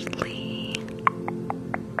much, Lee.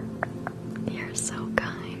 You're so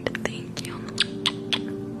kind. Thank you.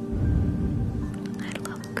 I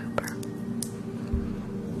love Cooper.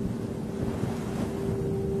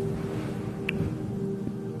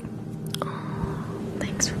 Oh,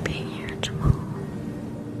 thanks for being here, Jamal.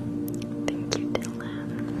 Thank you,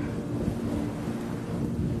 Dylan.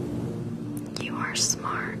 You are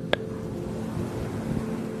smart.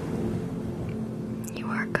 You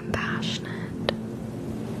are compassionate.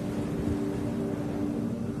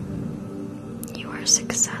 You are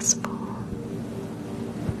successful.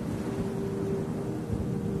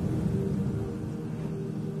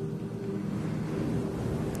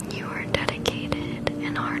 You are dedicated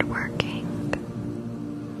and hardworking.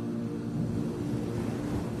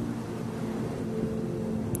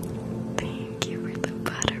 Thank you for the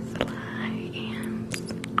butterfly hands.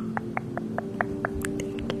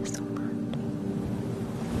 Thank you so much.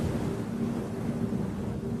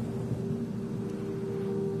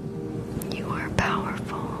 You are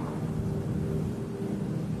powerful.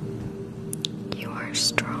 You are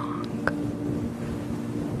strong.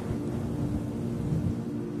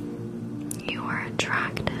 You are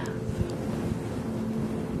attractive.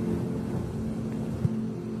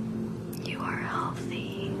 You are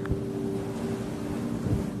healthy.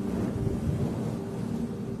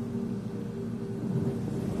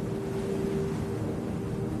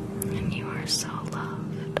 And you are so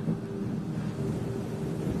loved.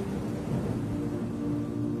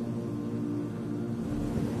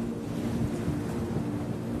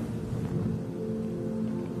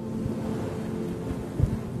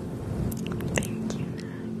 Thank you,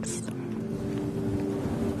 next.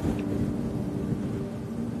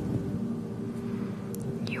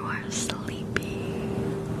 You are sleepy.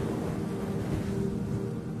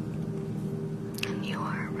 And you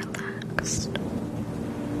are relaxed.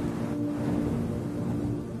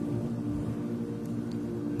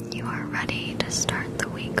 You are ready to start the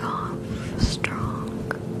week off strong.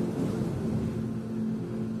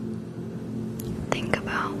 Think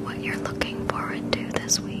about what you're looking forward to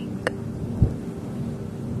this week.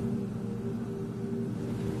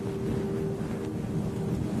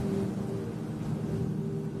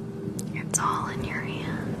 It's all in your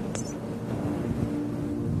hands.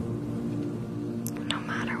 No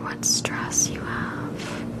matter what stress you have,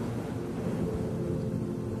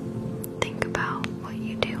 think about what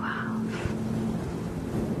you do have.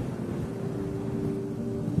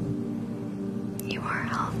 You are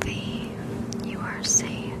healthy. You are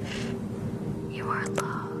safe. You are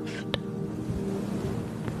loved.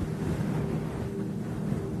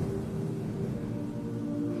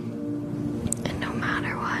 And no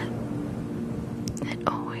matter what, it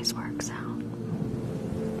always works out.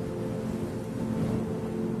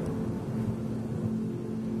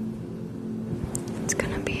 It's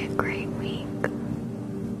gonna be a great week.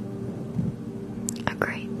 A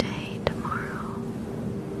great day tomorrow.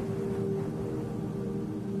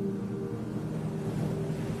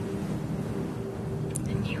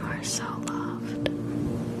 And you are so loved.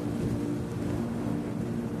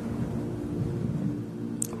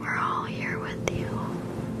 We're all here with you.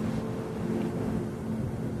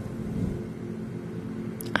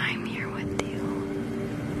 I'm here with you.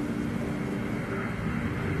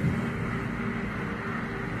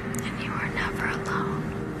 And you are never alone.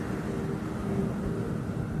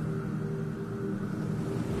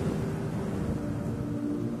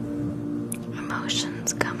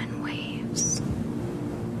 emotions come in waves.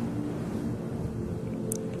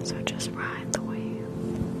 So just ride the wave.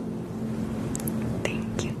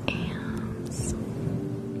 Thank you, Ams.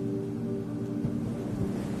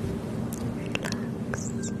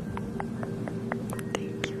 Relax.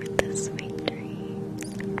 Thank you for the sweet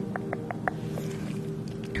dreams.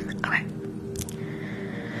 Okay.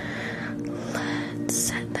 Let's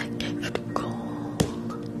set that gift goal.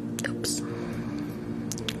 Oops.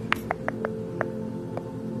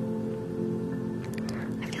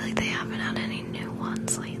 I feel like they haven't had any new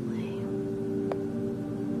ones lately.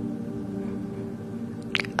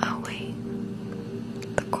 Oh wait,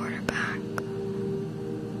 the quarterback.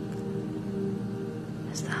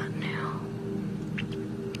 Is that new?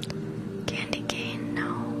 Candy cane, no.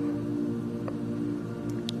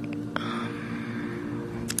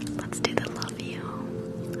 Let's do the love you.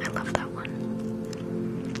 I love that one.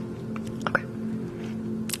 Okay.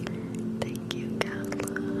 Thank you,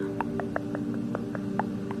 Katla.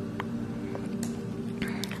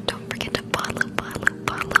 Don't forget to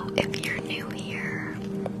follow if you're new here.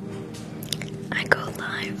 I go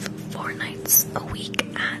live 4 nights a week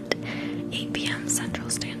at 8 p.m. Central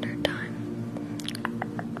Standard Time.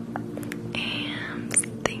 And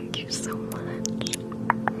thank you so much.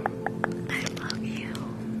 I love you.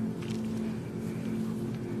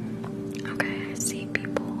 Okay, I see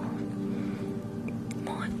people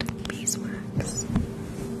want beeswax.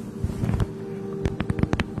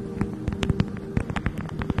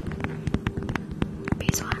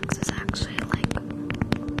 Beeswax is actually like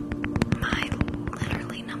my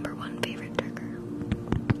literally #1 favorite trigger.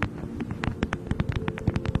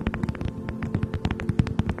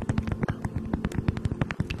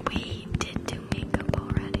 We did do makeup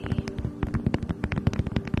already.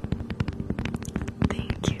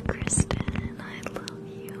 Thank you, Kristen. I love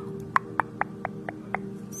you.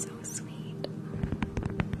 So sweet.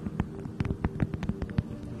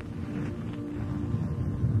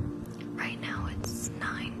 Right now it's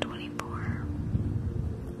 9:24.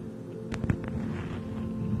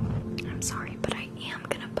 I'm sorry, but I am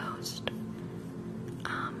gonna post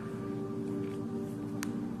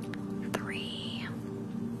 3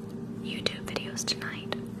 YouTube videos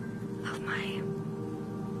tonight of my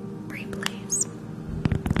replays.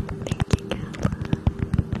 Thank you, Katla.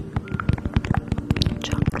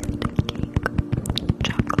 Chocolate cake.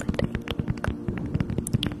 Chocolate cake.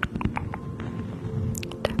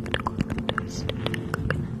 Tactical toasted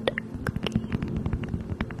coconut cookie.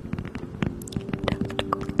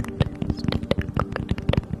 Tactical toasted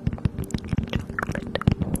coconut. Chocolate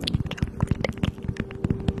cake.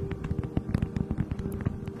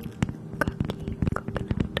 Cookie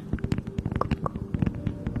coconut. Cocoa.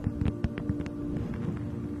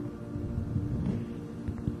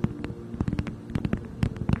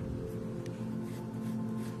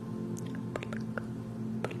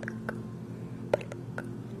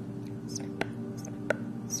 Snip, snip,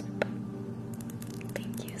 snip.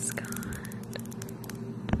 Thank you, Scott.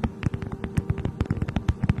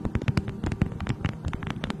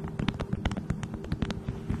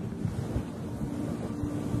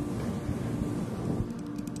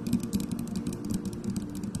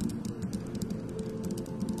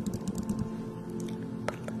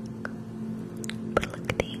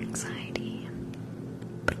 Pluck the anxiety.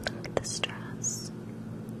 Pluck the stress.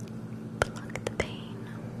 Pluck the pain.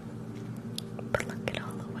 Pluck it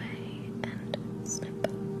all away and snip,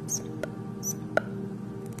 snip, snip.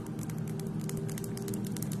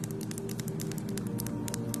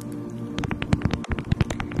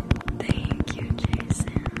 Thank you,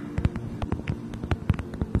 Jason.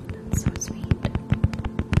 That's so sweet.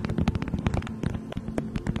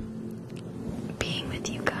 Being with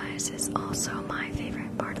you guys is also my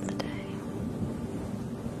favorite part of the day.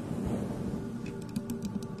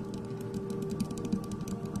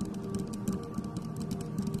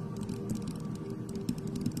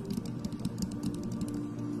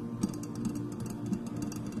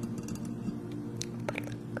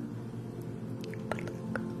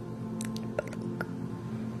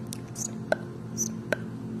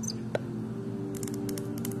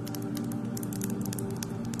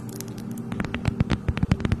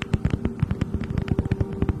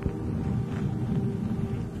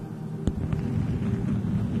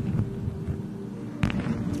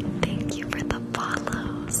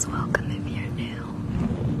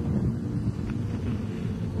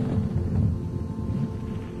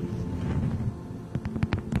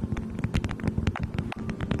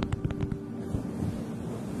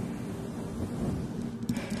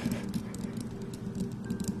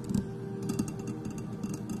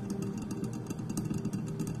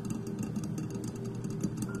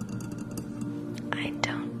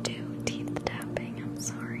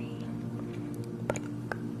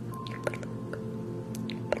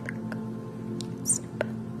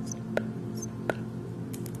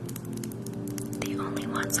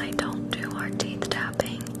 only ones I don't do are teeth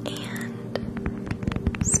tapping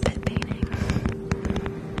and spit painting.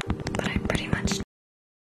 But I pretty much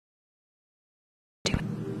do it.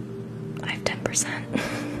 I have 10%.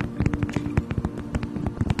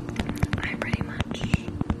 I pretty much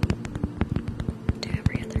do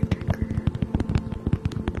every other trigger.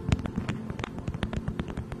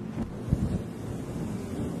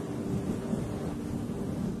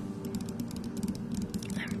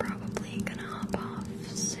 I'm probably gonna hop off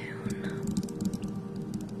soon,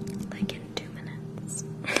 like in 2 minutes.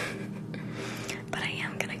 But I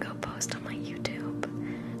am gonna go post on my YouTube,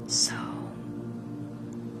 so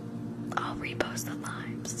I'll repost the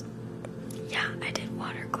lives. Yeah, I did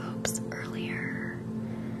water globes earlier.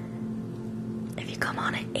 If you come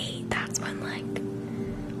on at 8, that's when like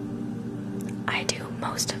I do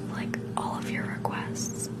most of like all of your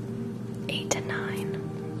requests. 8 to 9.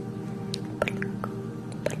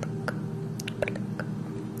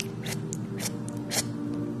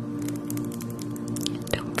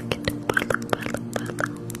 Don't forget to follow.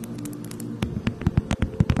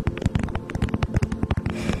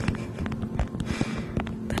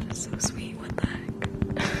 That is so sweet. What the heck?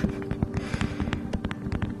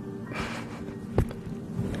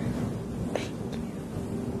 Thank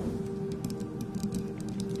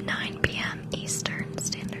you. 9 p.m. Eastern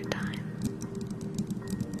Standard Time.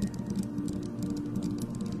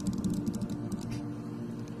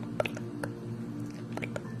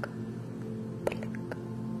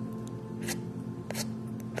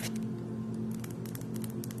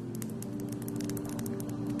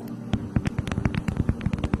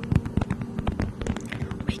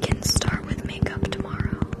 We can start with makeup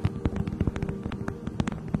tomorrow.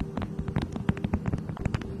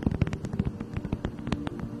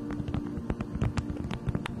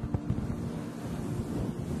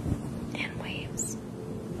 And waves.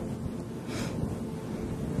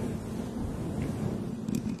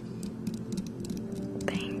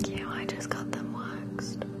 Thank you, I just got them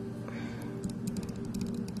waxed.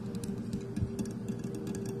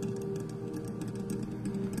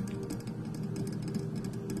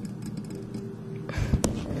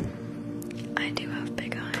 I do have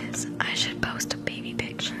big eyes. I should post a baby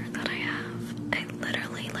picture that I have. I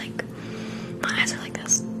literally like, my eyes are like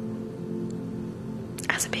this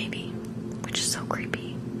as a baby, which is so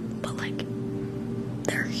creepy, but like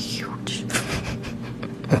they're huge.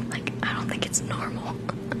 Like I don't think it's normal.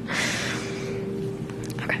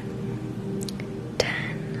 Okay.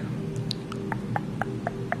 10,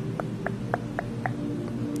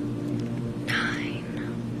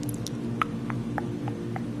 9.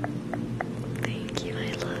 Thank you,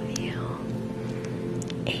 I love you.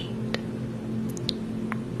 8.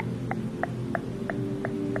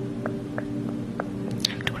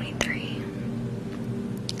 I'm 23.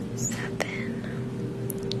 7.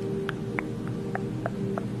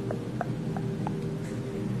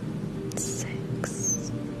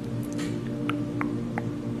 6.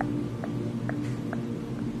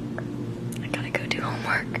 I gotta go do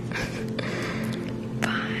homework.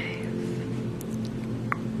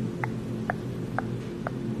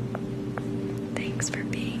 5. Thanks for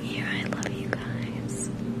being here. I love you guys.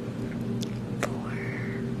 4.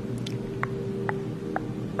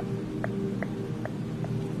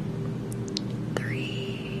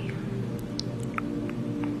 3.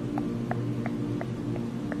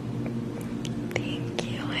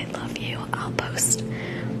 Thank you. I love you. I'll post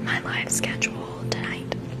my live schedule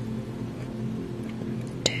tonight.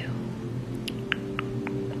 2.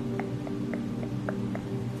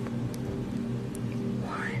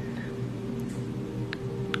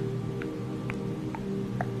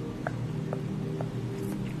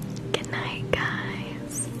 Good night,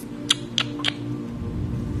 guys.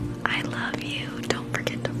 I love you. Don't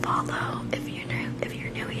forget to follow if you're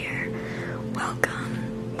new here.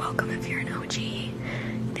 Welcome. Welcome if you're an OG.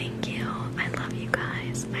 Thank you. I love you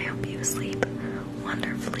guys. I hope you sleep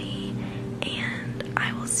wonderfully, and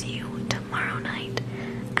I will see you tomorrow night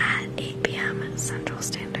at 8 p.m. Central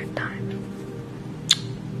Standard Time.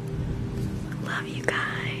 Love you guys.